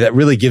in a way that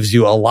really gives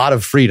you a lot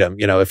of freedom.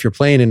 If you're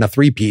playing in a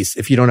 3-piece,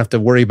 if you don't have to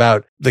worry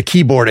about the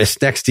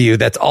keyboardist next to you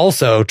that's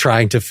also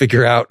trying to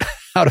figure out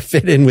how to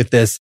fit in with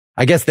this,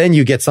 I guess then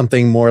you get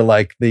something more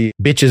like the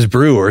Bitches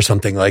Brew or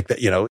something like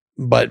that,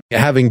 but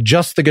having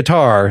just the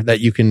guitar that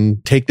you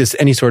can take this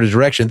any sort of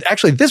direction.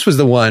 Actually, this was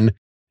the one.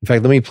 In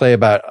fact, let me play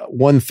about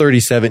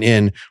 137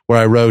 in where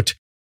I wrote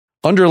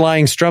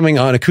underlying strumming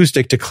on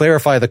acoustic to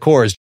clarify the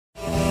chords.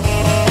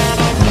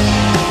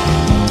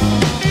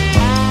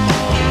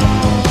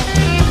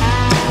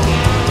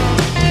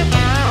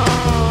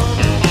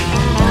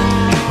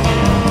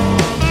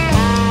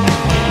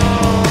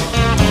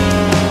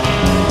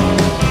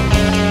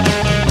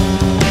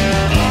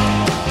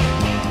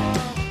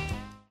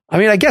 I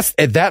mean, I guess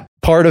at that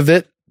part of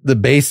it, the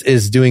bass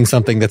is doing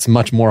something that's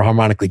much more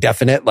harmonically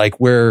definite, like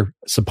we're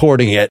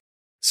supporting it.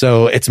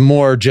 So it's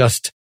more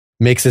just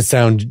makes it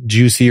sound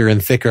juicier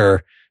and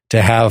thicker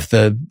to have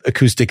the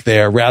acoustic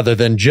there rather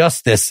than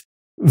just this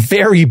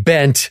very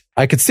bent.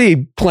 I could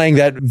see playing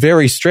that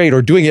very straight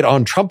or doing it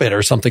on trumpet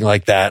or something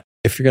like that.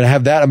 If you're going to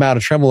have that amount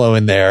of tremolo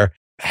in there,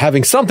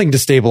 having something to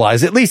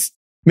stabilize at least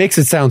makes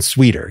it sound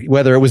sweeter,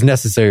 whether it was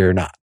necessary or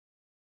not.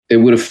 It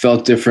would have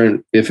felt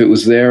different if it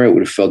was there. It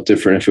would have felt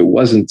different if it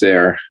wasn't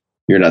there.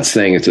 You're not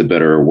saying it's a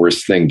better or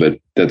worse thing, but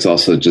that's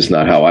also just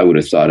not how I would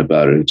have thought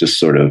about it. It just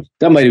sort of,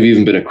 that might have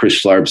even been a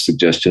Chris Schlarb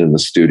suggestion in the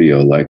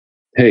studio, like,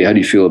 hey, how do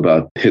you feel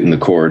about hitting the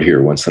chord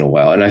here once in a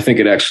while? And I think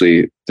it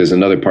actually, there's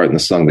another part in the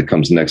song that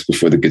comes next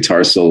before the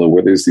guitar solo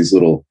where there's these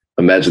little,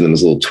 imagine them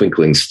as little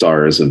twinkling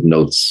stars of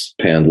notes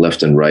panned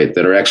left and right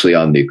that are actually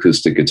on the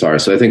acoustic guitar.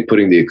 So I think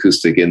putting the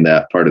acoustic in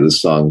that part of the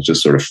song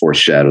just sort of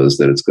foreshadows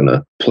that it's going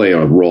to play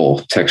a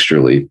role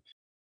texturally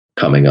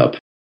coming up.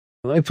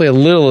 Let me play a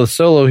little of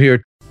solo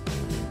here.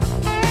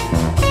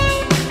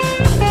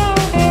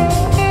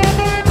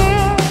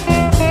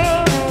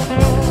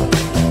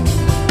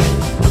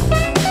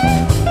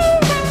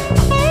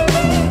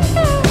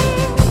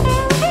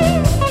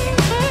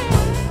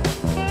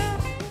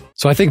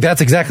 So I think that's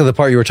exactly the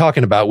part you were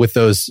talking about with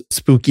those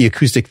spooky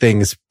acoustic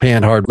things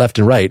panned hard left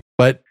and right.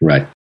 But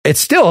right. It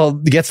still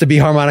gets to be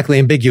harmonically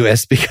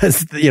ambiguous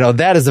because,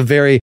 that is a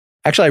very,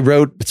 actually I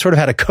wrote, it sort of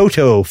had a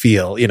koto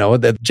feel,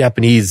 the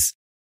Japanese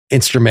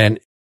instrument.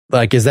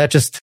 Like, is that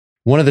just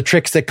one of the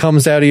tricks that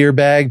comes out of your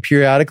bag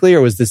periodically? Or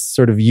was this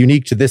sort of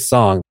unique to this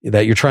song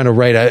that you're trying to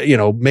write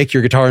make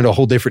your guitar into a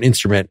whole different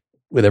instrument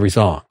with every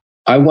song?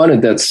 I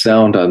wanted that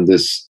sound on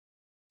this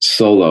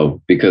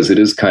solo because it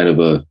is kind of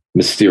a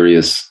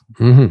mysterious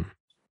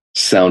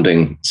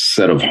sounding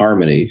set of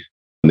harmony,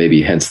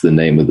 maybe hence the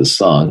name of the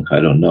song. I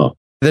don't know.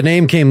 The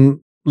name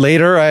came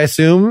later, I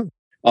assume?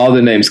 All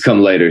the names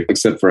come later,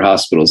 except for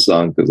Hospital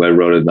Song, because I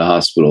wrote it in the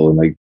hospital.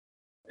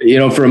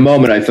 And for a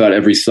moment, I thought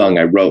every song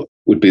I wrote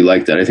would be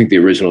like that. I think the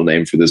original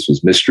name for this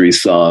was Mystery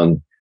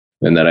Song.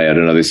 And then I had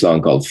another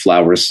song called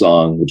Flower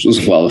Song, which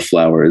was Wall of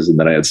Flowers. And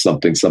then I had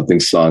something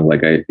song,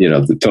 like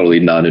the totally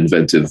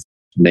non-inventive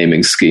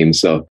naming scheme.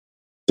 So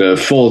the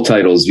full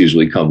titles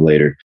usually come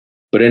later.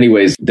 But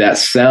anyways, that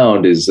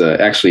sound is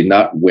actually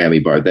not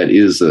whammy bar. That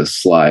is a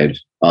slide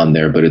on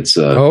there, but it's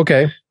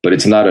okay. But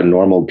it's not a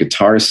normal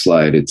guitar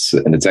slide. It's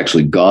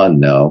actually gone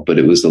now. But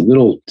it was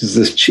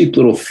this cheap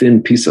little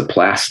thin piece of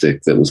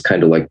plastic that was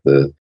kind of like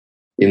the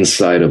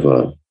inside of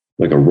a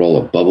roll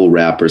of bubble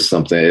wrap or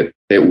something.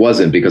 It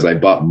wasn't, because I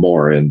bought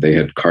more and they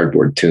had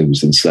cardboard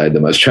tubes inside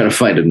them. I was trying to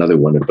find another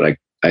one, but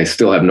I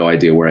still have no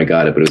idea where I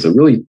got it. But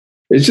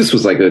it just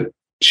was like a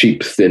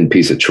cheap thin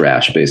piece of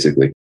trash,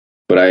 basically.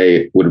 But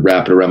I would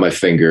wrap it around my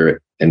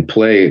finger and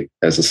play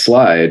as a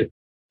slide,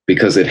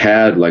 because it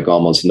had like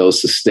almost no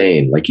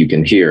sustain, like you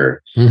can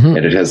hear. Mm-hmm.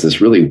 And it has this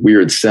really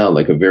weird sound,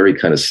 like a very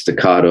kind of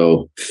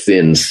staccato,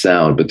 thin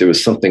sound. But there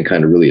was something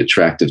kind of really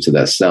attractive to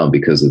that sound,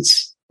 because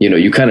it's,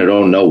 you kind of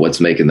don't know what's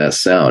making that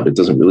sound. It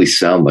doesn't really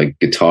sound like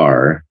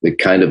guitar. It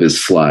kind of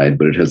is slide,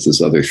 but it has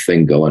this other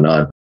thing going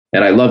on.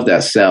 And I love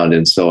that sound.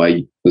 And so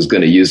I was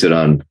going to use it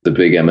on the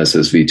big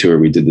MSSV tour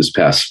we did this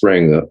past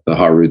spring, the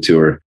Haru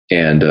tour.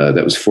 And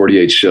that was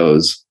 48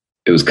 shows.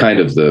 It was kind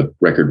of the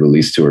record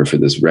release tour for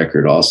this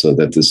record also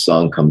that this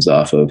song comes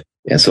off of.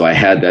 And so I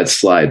had that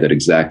slide, that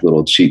exact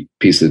little cheap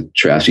piece of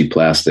trashy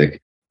plastic,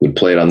 would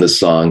play it on this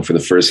song for the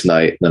first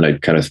night. And then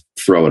I'd kind of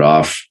throw it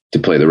off to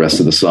play the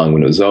rest of the song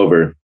when it was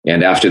over.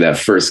 And after that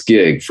first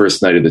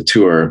night of the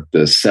tour,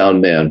 the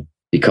sound man,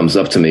 he comes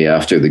up to me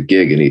after the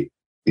gig and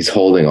he's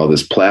holding all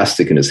this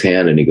plastic in his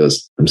hand and he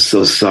goes, "I'm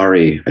so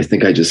sorry. I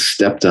think I just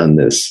stepped on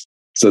this."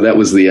 So that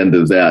was the end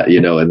of that,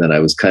 and then I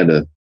was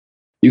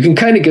you can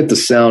kind of get the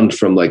sound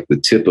from like the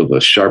tip of a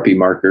Sharpie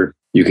marker.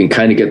 You can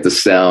kind of get the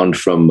sound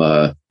from,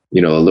 a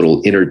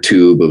little inner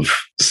tube of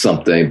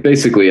something.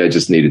 Basically, I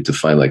just needed to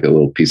find like a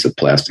little piece of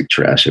plastic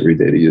trash every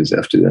day to use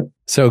after that.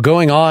 So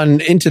going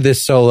on into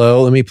this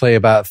solo, let me play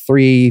about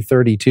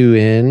 3:32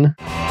 in.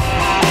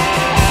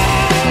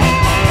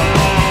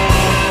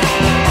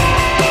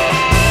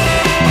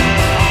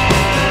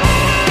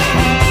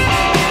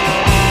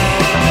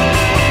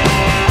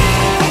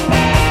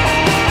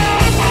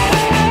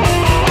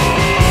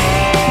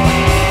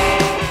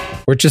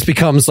 Where it just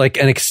becomes like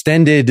an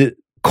extended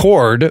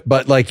chord,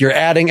 but like you're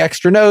adding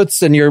extra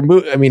notes and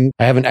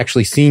I haven't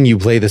actually seen you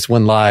play this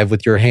one live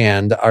with your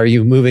hand. Are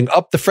you moving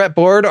up the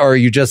fretboard, or are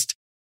you just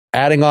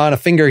adding on a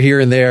finger here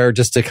and there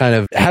just to kind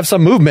of have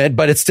some movement,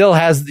 but it still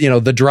has,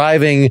 the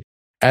driving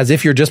as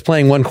if you're just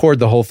playing one chord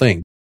the whole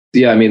thing?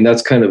 Yeah,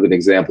 that's kind of an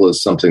example of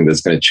something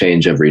that's going to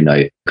change every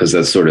night, because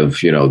that's sort of,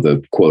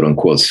 the quote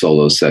unquote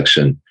solo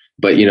section.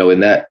 But, in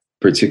that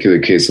particular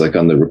case, like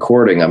on the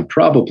recording, I'm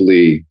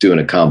probably doing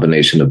a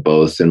combination of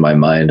both in my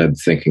mind. I'm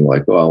thinking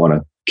like, I want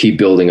to keep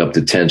building up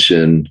the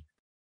tension,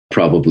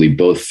 probably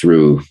both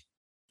through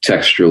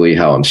texturally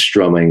how I'm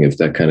strumming, if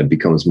that kind of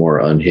becomes more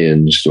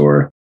unhinged,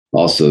 or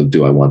also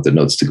do I want the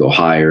notes to go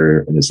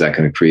higher? And is that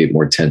going to create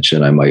more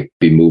tension? I might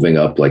be moving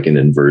up like in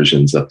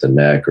inversions up the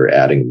neck, or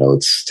adding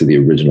notes to the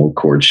original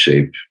chord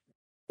shape.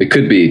 It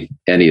could be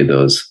any of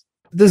those.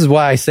 This is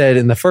why I said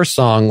in the first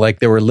song, like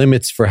there were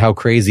limits for how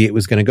crazy it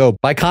was going to go.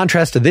 By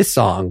contrast to this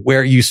song,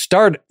 where you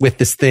start with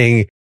this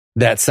thing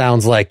that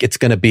sounds like it's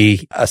going to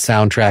be a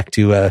soundtrack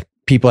to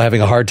people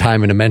having a hard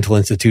time in a mental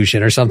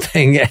institution or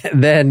something.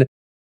 And then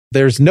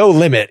there's no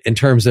limit in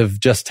terms of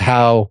just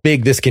how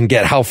big this can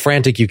get, how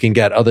frantic you can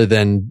get, other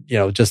than,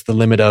 just the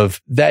limit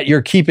of that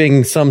you're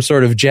keeping some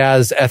sort of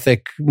jazz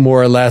ethic more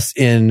or less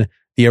in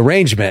the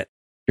arrangement.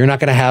 You're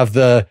not going to have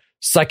the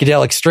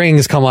psychedelic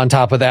strings come on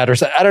top of that, or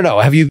I don't know.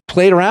 Have you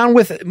played around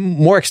with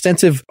more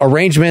extensive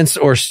arrangements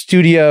or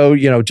studio,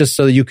 just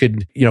so you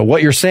could,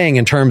 what you're saying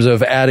in terms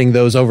of adding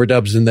those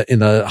overdubs in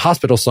the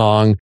hospital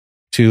song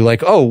to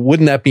like, oh,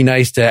 wouldn't that be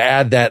nice to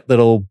add that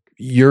little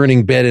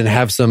yearning bit and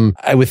have some,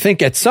 I would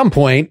think at some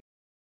point,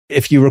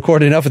 if you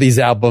record enough of these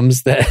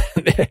albums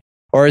that,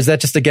 or is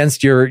that just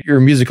against your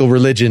musical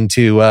religion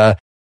to,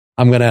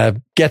 I'm going to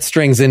get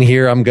strings in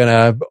here. I'm going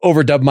to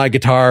overdub my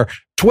guitar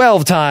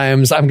 12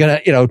 times. I'm going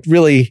to,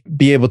 really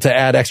be able to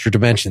add extra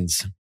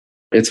dimensions.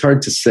 It's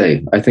hard to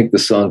say. I think the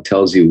song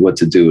tells you what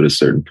to do at a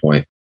certain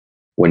point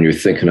when you're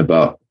thinking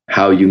about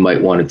how you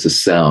might want it to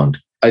sound.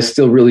 I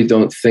still really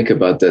don't think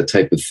about that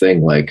type of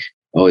thing like,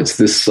 oh, it's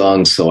this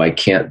song, so I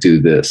can't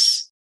do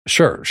this.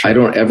 Sure. I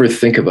don't ever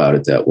think about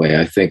it that way.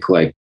 I think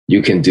like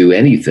you can do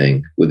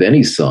anything with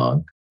any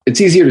song.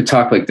 It's easier to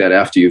talk like that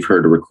after you've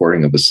heard a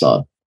recording of a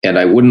song. And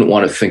I wouldn't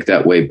want to think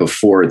that way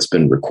before it's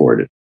been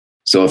recorded.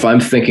 So if I'm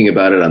thinking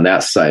about it on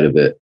that side of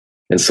it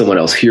and someone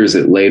else hears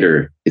it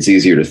later, it's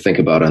easier to think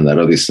about on that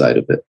other side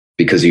of it,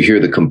 because you hear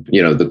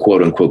the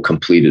quote unquote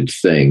completed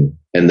thing,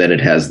 and then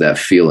it has that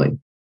feeling.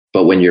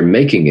 But when you're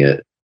making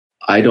it,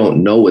 I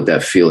don't know what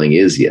that feeling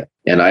is yet.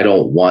 And I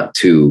don't want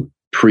to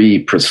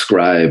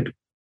pre-prescribe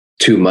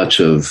too much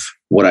of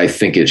what I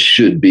think it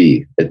should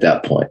be at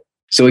that point.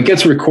 So it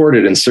gets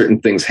recorded and certain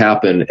things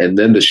happen, and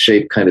then the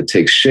shape kind of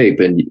takes shape.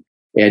 And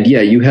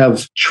yeah, you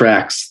have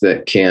tracks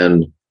that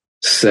can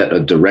set a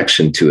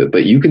direction to it,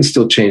 but you can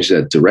still change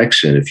that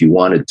direction if you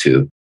wanted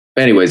to.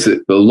 Anyways, a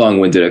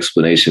long-winded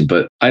explanation,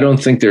 but I don't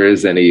think there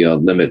is any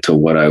limit to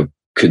what I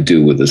could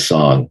do with a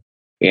song.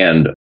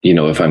 And,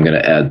 if I'm going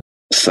to add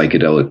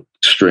psychedelic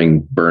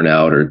string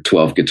burnout or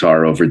 12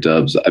 guitar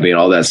overdubs, I mean,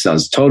 all that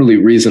sounds totally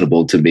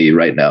reasonable to me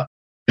right now.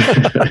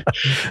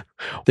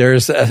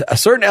 There's a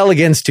certain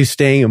elegance to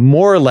staying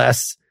more or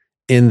less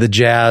in the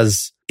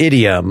jazz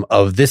idiom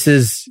of this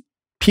is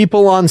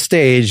people on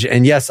stage.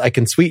 And yes, I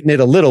can sweeten it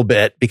a little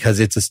bit because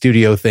it's a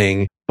studio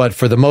thing. But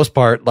for the most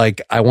part,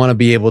 like I want to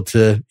be able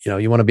to,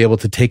 you want to be able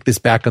to take this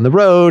back on the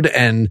road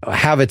and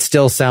have it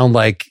still sound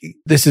like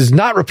this is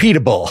not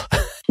repeatable.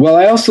 Well,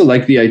 I also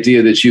like the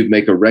idea that you'd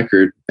make a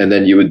record and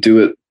then you would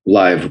do it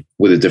live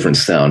with a different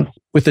sound.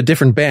 With a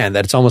different band,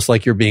 that it's almost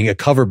like you're being a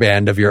cover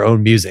band of your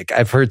own music.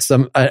 I've heard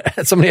somebody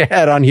I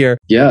had on here.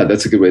 Yeah,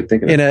 that's a good way of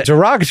thinking. In a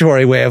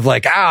derogatory way of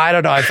like, I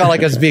don't know. I felt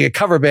like I was being a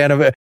cover band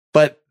of it,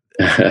 but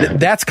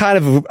that's kind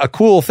of a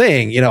cool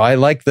thing. I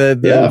like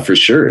the for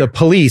sure. The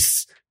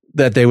Police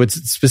that they would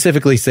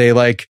specifically say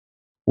like,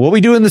 what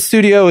we do in the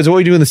studio is what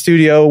we do in the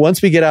studio.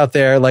 Once we get out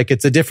there, like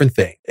it's a different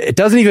thing. It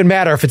doesn't even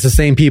matter if it's the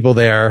same people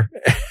there.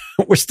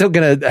 We're still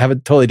going to have a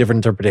totally different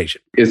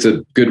interpretation. It's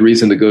a good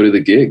reason to go to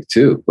the gig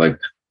too. Like,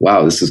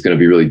 wow, this is going to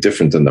be really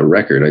different than the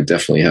record. I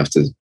definitely have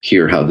to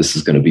hear how this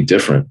is going to be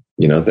different.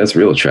 That's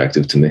real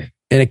attractive to me.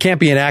 And it can't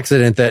be an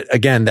accident that,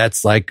 again,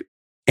 that's like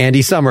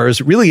Andy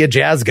Summers, really a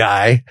jazz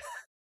guy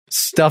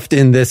stuffed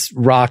in this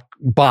rock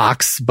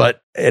box,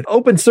 but it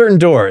opens certain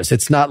doors.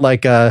 It's not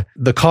like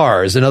The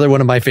Cars, another one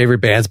of my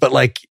favorite bands, but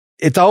like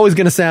it's always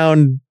going to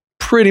sound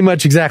pretty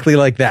much exactly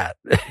like that.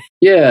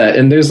 Yeah.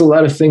 And there's a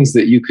lot of things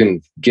that you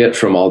can get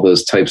from all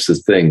those types of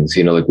things,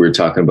 like we were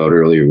talking about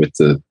earlier with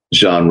the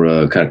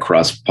genre, kind of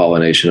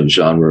cross-pollination of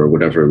genre or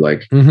whatever.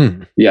 Like,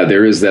 yeah,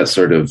 there is that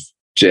sort of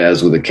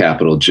jazz with a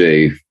capital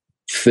J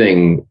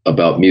thing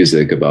about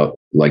music, about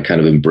like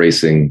kind of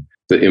embracing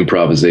the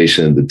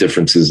improvisation, the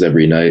differences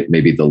every night,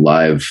 maybe the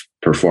live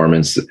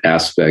performance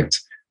aspect.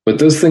 But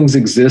those things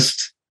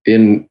exist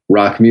in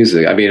rock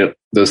music. I mean,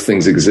 those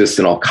things exist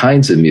in all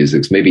kinds of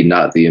musics, maybe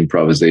not the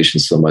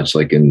improvisation so much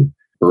like in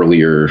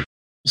earlier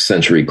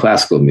century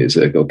classical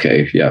music.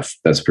 Okay, yeah,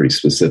 that's pretty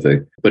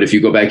specific. But if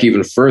you go back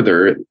even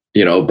further,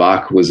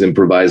 Bach was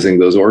improvising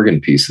those organ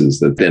pieces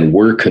that then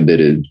were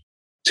committed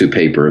to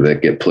paper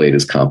that get played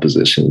as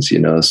compositions,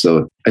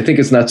 So I think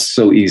it's not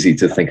so easy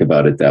to think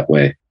about it that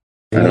way.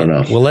 I don't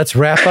know. Well, let's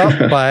wrap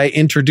up by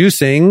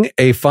introducing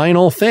a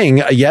final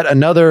thing, yet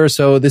another.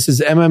 So this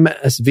is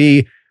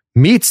MMSV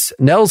meets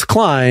Nels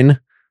Cline.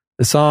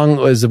 The song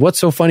was What's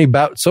So Funny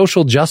About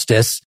Social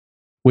Justice,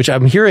 which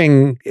I'm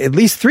hearing at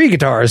least 3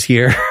 guitars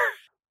here.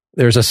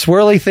 There's a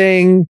swirly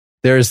thing.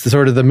 There's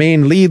the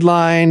main lead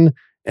line.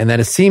 And then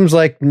it seems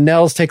like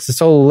Nels takes the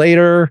solo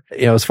later.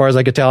 As far as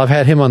I could tell, I've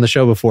had him on the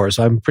show before,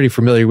 so I'm pretty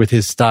familiar with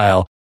his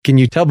style. Can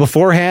you tell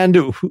beforehand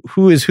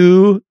who is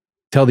who?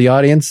 Tell the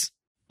audience.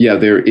 Yeah,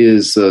 there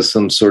is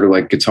some sort of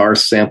like guitar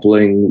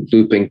sampling,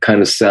 looping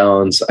kind of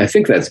sounds. I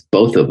think that's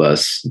both of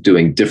us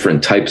doing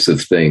different types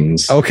of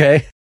things.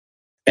 Okay.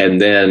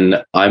 And then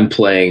I'm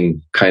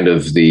playing kind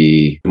of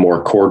the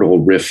more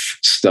chordal riff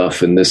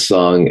stuff in this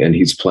song, and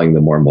he's playing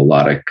the more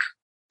melodic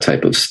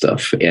type of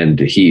stuff. And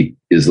he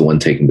is the one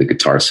taking the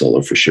guitar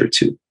solo for sure,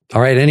 too.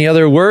 All right. Any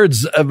other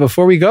words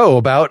before we go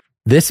about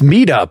this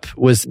meetup?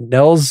 Was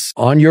Nels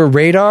on your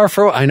radar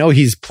I know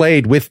he's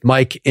played with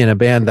Mike in a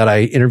band that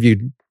I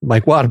interviewed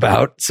Mike Watt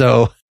about.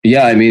 So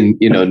yeah, I mean,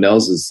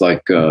 Nels is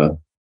like a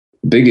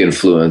big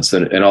influence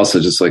and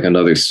also just like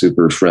another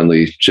super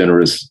friendly,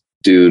 generous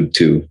dude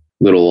to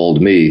little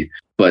old me.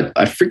 But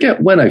I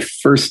forget when I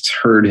first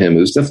heard him.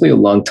 It was definitely a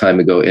long time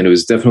ago. And it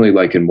was definitely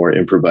like in more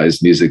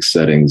improvised music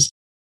settings.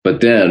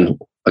 But then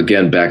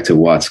again, back to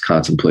Watt's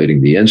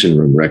Contemplating the Engine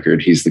Room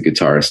record. He's the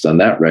guitarist on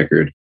that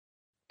record.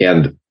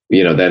 And,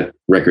 that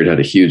record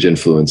had a huge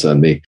influence on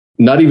me.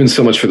 Not even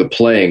so much for the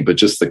playing, but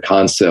just the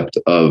concept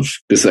of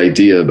this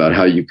idea about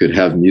how you could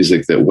have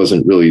music that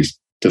wasn't really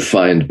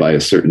defined by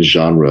a certain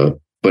genre,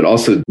 but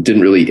also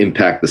didn't really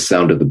impact the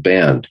sound of the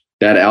band.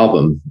 That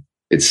album,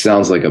 it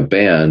sounds like a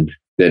band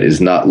that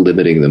is not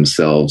limiting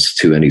themselves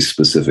to any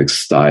specific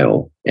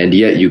style. And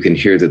yet you can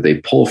hear that they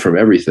pull from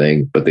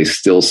everything, but they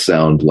still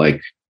sound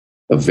like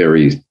a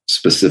very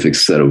specific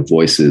set of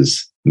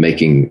voices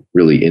making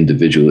really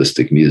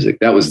individualistic music.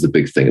 That was the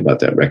big thing about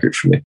that record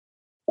for me.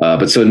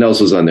 But so Nels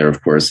was on there,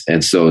 of course.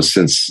 And so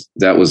since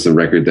that was the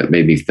record that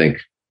made me think,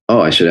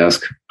 oh, I should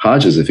ask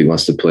Hodges if he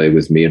wants to play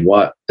with me and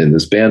Watt in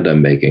this band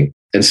I'm making.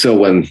 And so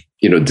when,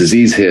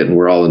 disease hit and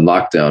we're all in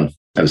lockdown,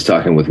 I was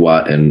talking with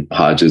Watt and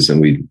Hodges,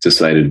 and we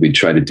decided we'd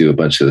try to do a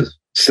bunch of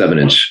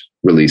 7-inch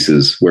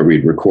releases where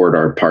we'd record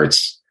our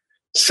parts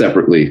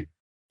separately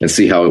and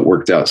see how it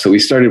worked out. So we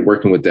started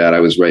working with that. I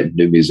was writing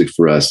new music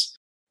for us,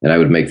 and I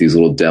would make these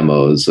little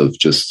demos of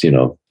just,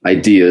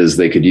 ideas.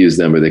 They could use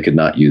them or they could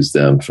not use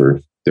them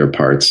for their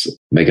parts,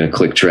 making a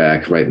click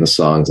track, writing the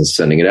songs and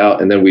sending it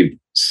out. And then we'd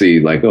see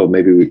like, oh,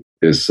 maybe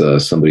there's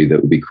somebody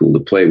that would be cool to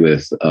play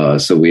with.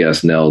 So we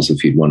asked Nels if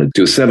he'd want to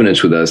do a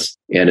 7-inch with us.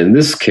 And in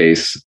this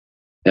case,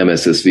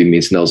 MSSV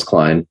meets Nels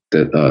Cline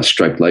that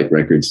Strike Light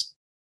Records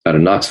out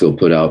of Knoxville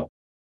put out.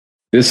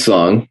 This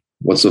song,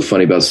 What's So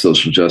Funny About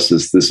Social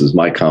Justice, this is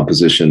my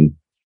composition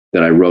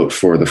that I wrote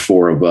for the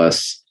four of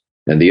us.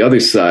 And the other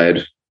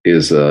side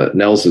is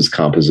Nels's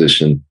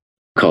composition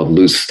called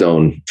Loose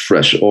Stone,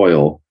 Fresh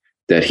Oil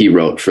that he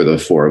wrote for the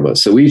four of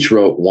us. So we each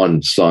wrote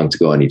one song to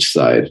go on each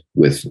side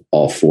with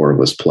all four of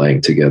us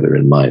playing together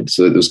in mind.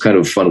 So it was kind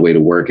of a fun way to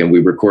work. And we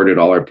recorded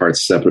all our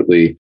parts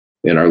separately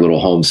in our little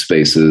home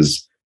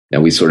spaces.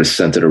 And we sort of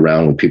sent it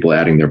around with people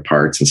adding their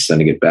parts and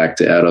sending it back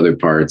to add other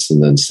parts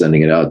and then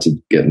sending it out to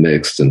get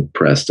mixed and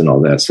pressed and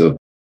all that. So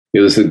it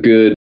was a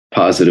good,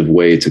 positive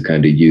way to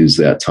kind of use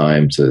that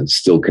time to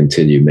still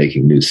continue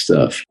making new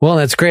stuff. Well,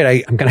 that's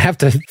great. I'm going to have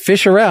to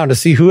fish around to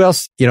see who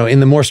else, in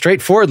the more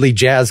straightforwardly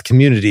jazz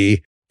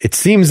community, it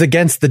seems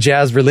against the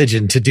jazz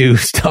religion to do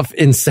stuff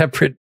in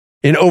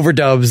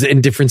overdubs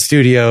in different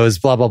studios,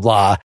 blah, blah,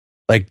 blah.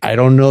 Like, I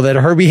don't know that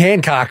Herbie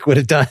Hancock would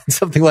have done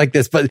something like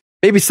this, but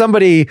maybe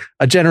somebody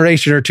a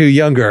generation or two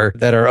younger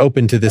that are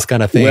open to this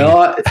kind of thing.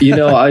 Well,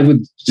 I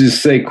would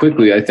just say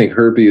quickly, I think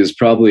Herbie is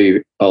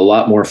probably a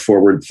lot more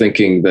forward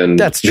thinking than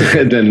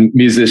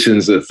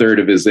musicians a third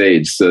of his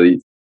age. So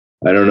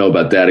I don't know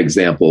about that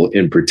example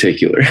in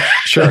particular.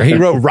 Sure. He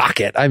wrote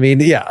Rocket. I mean,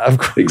 yeah, of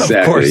course.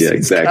 Exactly. Yeah,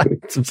 exactly.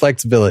 Some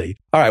flexibility.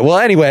 All right. Well,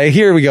 anyway,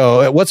 here we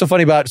go. What's so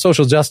funny about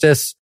social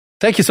justice?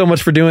 Thank you so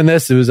much for doing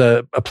this. It was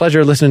a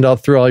pleasure listening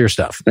through all your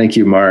stuff. Thank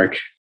you, Mark.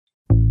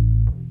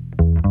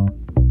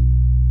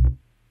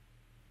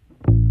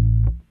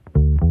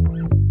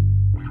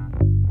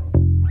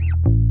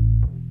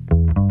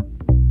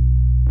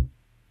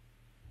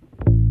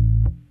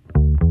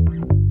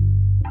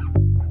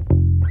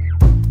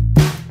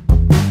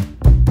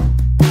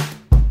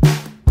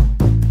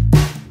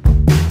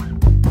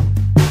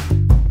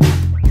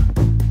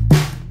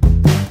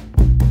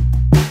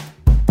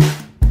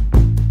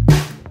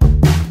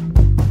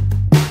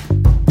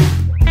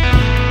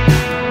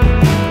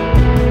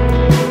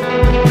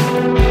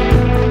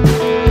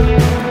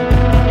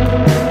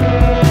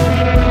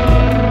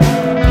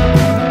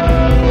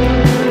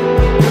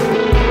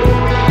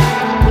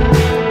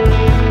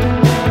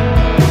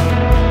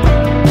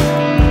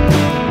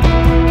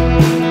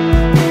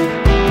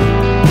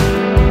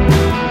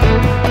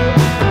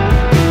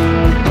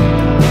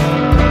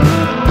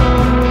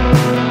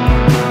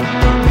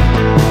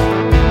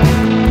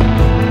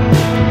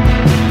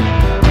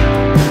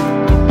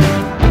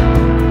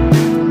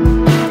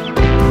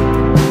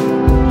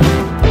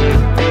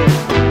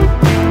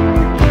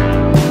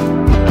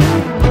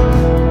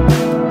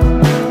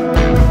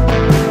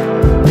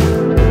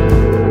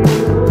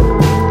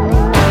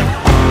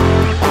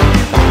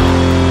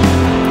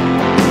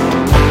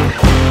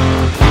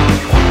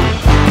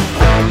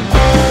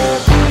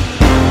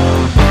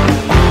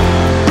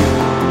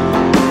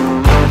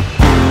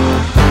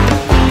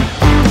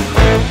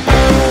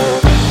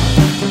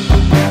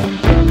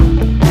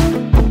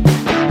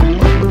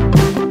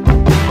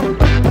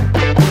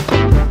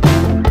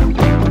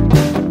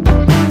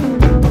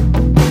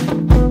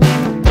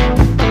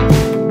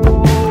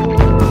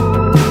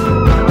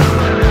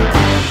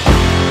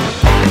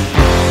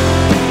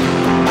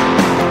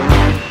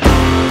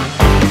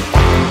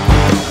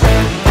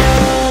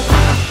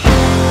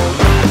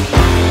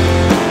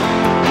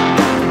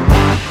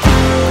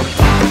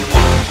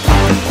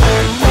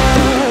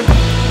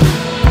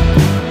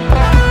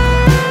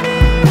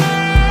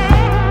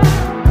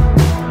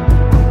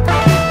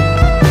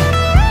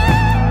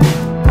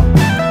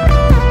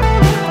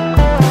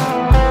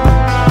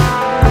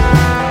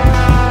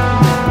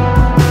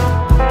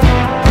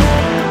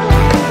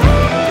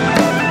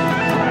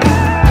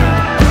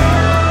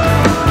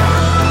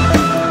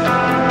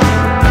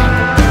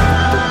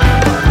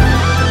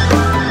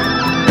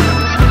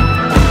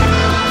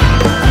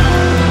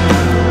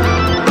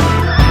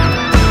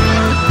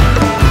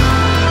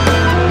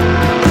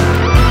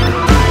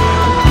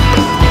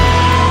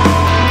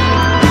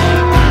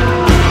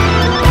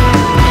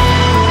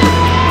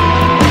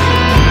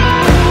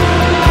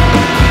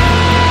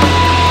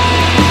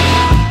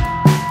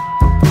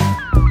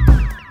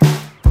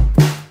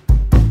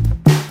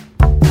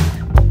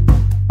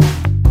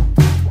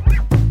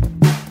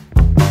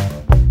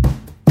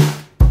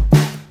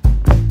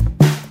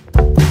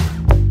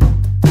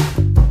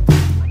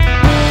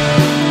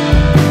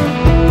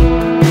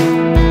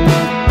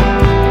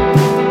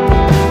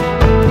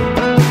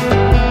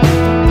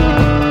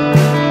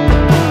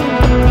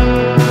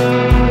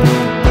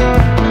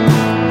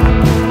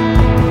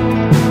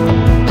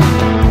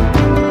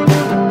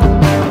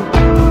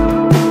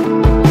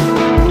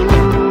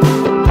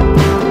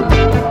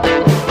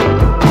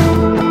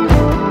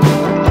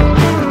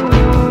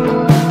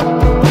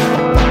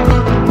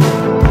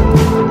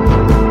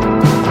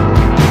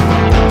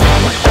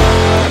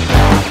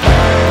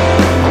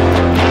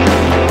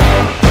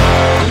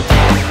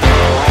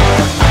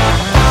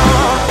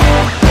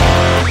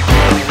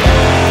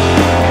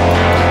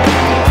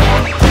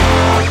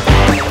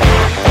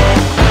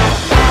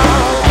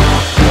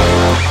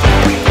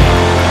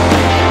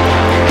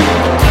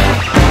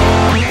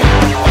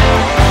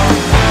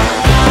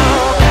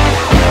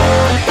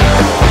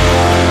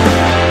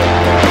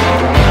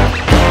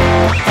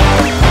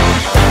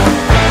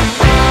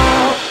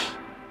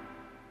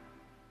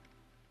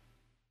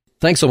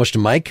 Thanks so much to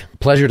Mike.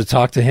 Pleasure to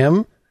talk to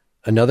him.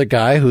 Another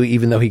guy who,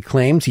 even though he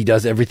claims he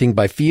does everything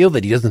by feel,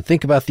 that he doesn't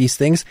think about these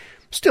things,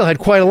 still had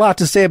quite a lot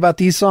to say about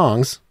these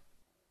songs.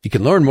 You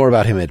can learn more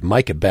about him at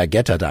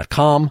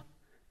mikebaggetta.com.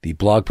 The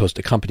blog post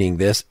accompanying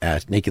this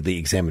at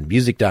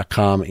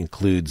nakedlyexaminedmusic.com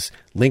includes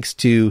links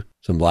to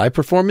some live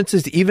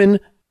performances,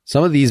 even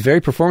some of these very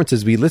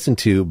performances we listened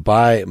to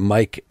by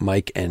Mike,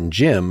 and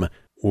Jim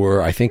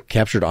were, I think,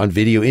 captured on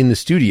video in the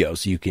studio,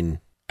 so you can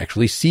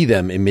actually see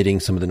them emitting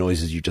some of the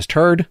noises you just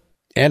heard.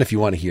 And if you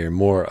want to hear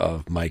more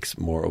of Mike's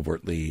more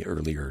overtly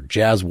earlier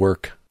jazz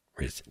work,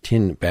 or his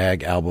Tin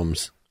Bag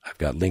albums, I've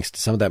got links to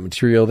some of that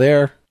material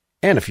there.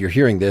 And if you're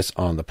hearing this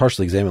on the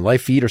Partially Examined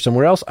Life feed or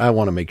somewhere else, I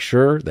want to make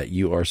sure that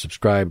you are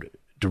subscribed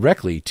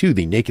directly to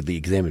the Nakedly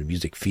Examined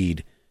Music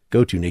feed.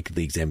 Go to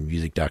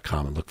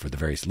nakedlyexaminedmusic.com and look for the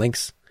various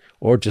links,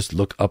 or just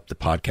look up the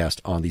podcast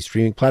on the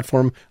streaming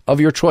platform of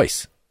your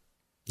choice.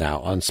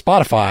 Now, on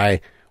Spotify,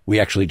 we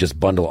actually just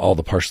bundle all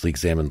the Partially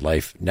Examined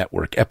Life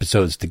network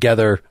episodes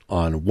together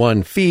on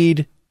one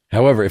feed.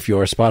 However, if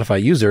you're a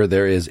Spotify user,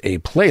 there is a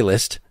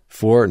playlist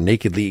for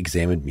Nakedly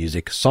Examined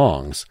Music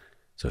songs.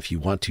 So if you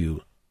want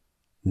to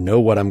know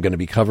what I'm going to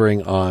be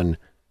covering on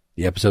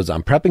the episodes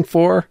I'm prepping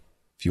for,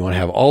 if you want to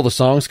have all the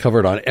songs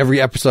covered on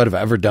every episode I've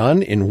ever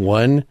done in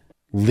one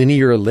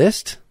linear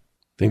list,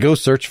 then go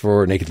search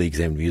for Nakedly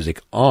Examined Music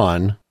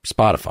on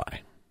Spotify.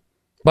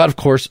 But of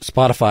course,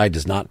 Spotify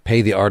does not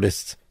pay the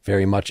artists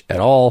very much at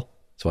all.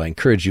 So I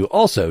encourage you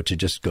also to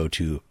just go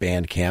to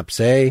Bandcamp,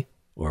 say,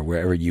 or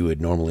wherever you would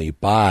normally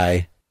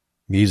buy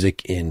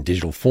music in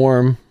digital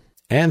form,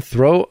 and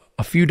throw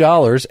a few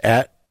dollars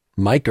at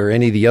Mike or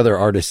any of the other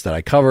artists that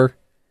I cover.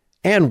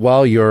 And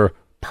while your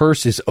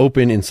purse is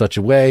open in such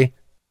a way,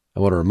 I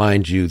want to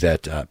remind you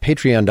that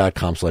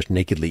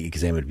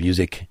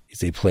patreon.com/nakedlyexaminedmusic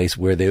is a place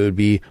where they would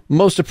be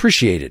most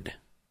appreciated.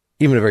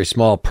 Even a very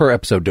small per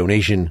episode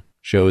donation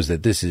shows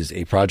that this is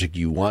a project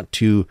you want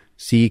to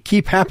see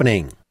keep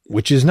happening,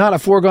 which is not a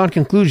foregone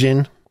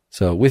conclusion.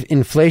 So with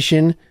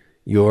inflation,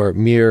 your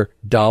mere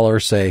dollar,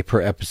 say,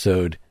 per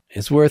episode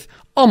is worth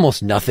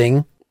almost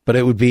nothing, but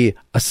it would be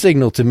a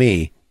signal to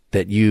me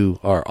that you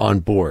are on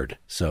board.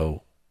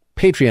 So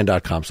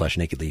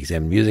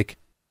patreon.com/nakedlyexaminedmusic.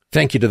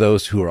 Thank you to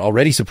those who are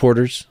already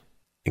supporters,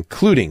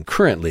 including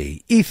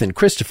currently Ethan,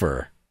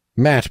 Christopher,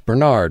 Matt,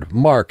 Bernard,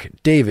 Mark,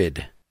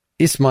 David,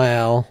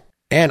 Ismail,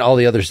 and all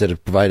the others that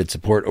have provided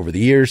support over the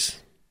years.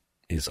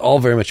 It is all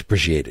very much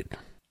appreciated.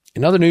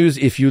 In other news,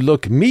 if you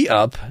look me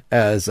up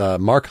as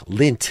Mark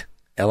Lint,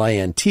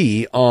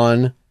 L-I-N-T,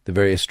 on the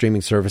various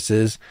streaming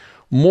services,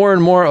 more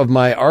and more of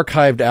my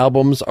archived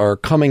albums are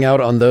coming out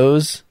on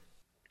those.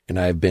 And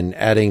I've been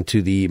adding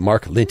to the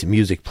Mark Lint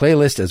music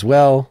playlist as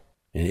well.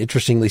 And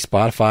interestingly,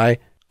 Spotify,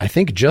 I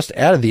think, just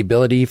added the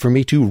ability for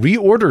me to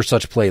reorder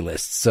such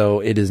playlists.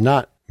 So it is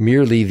not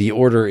merely the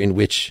order in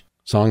which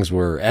songs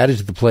were added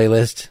to the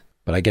playlist,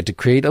 but I get to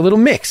create a little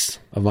mix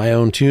of my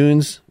own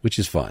tunes, which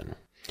is fun.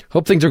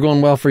 Hope things are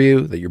going well for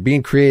you, that you're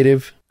being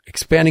creative,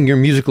 expanding your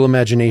musical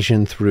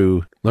imagination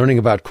through learning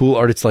about cool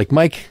artists like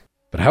Mike.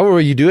 But however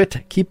you do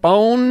it, keep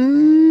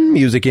on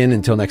musicking.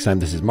 Until next time,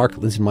 this is Mark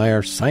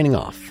Linsenmayer signing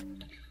off.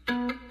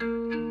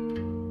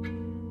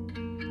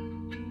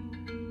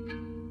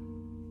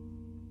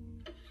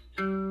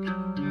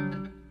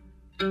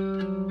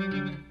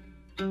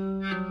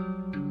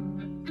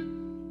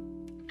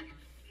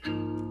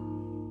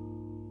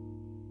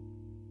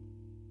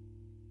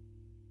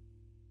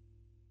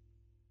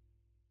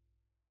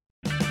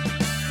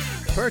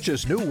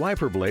 Purchase new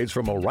wiper blades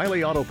from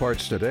O'Reilly Auto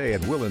Parts today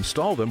and we'll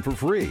install them for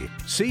free.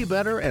 See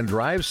better and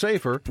drive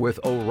safer with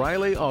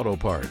O'Reilly Auto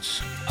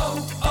Parts.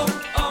 Oh,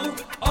 oh, oh,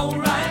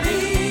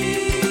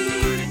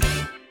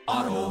 O'Reilly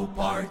Auto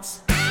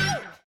Parts.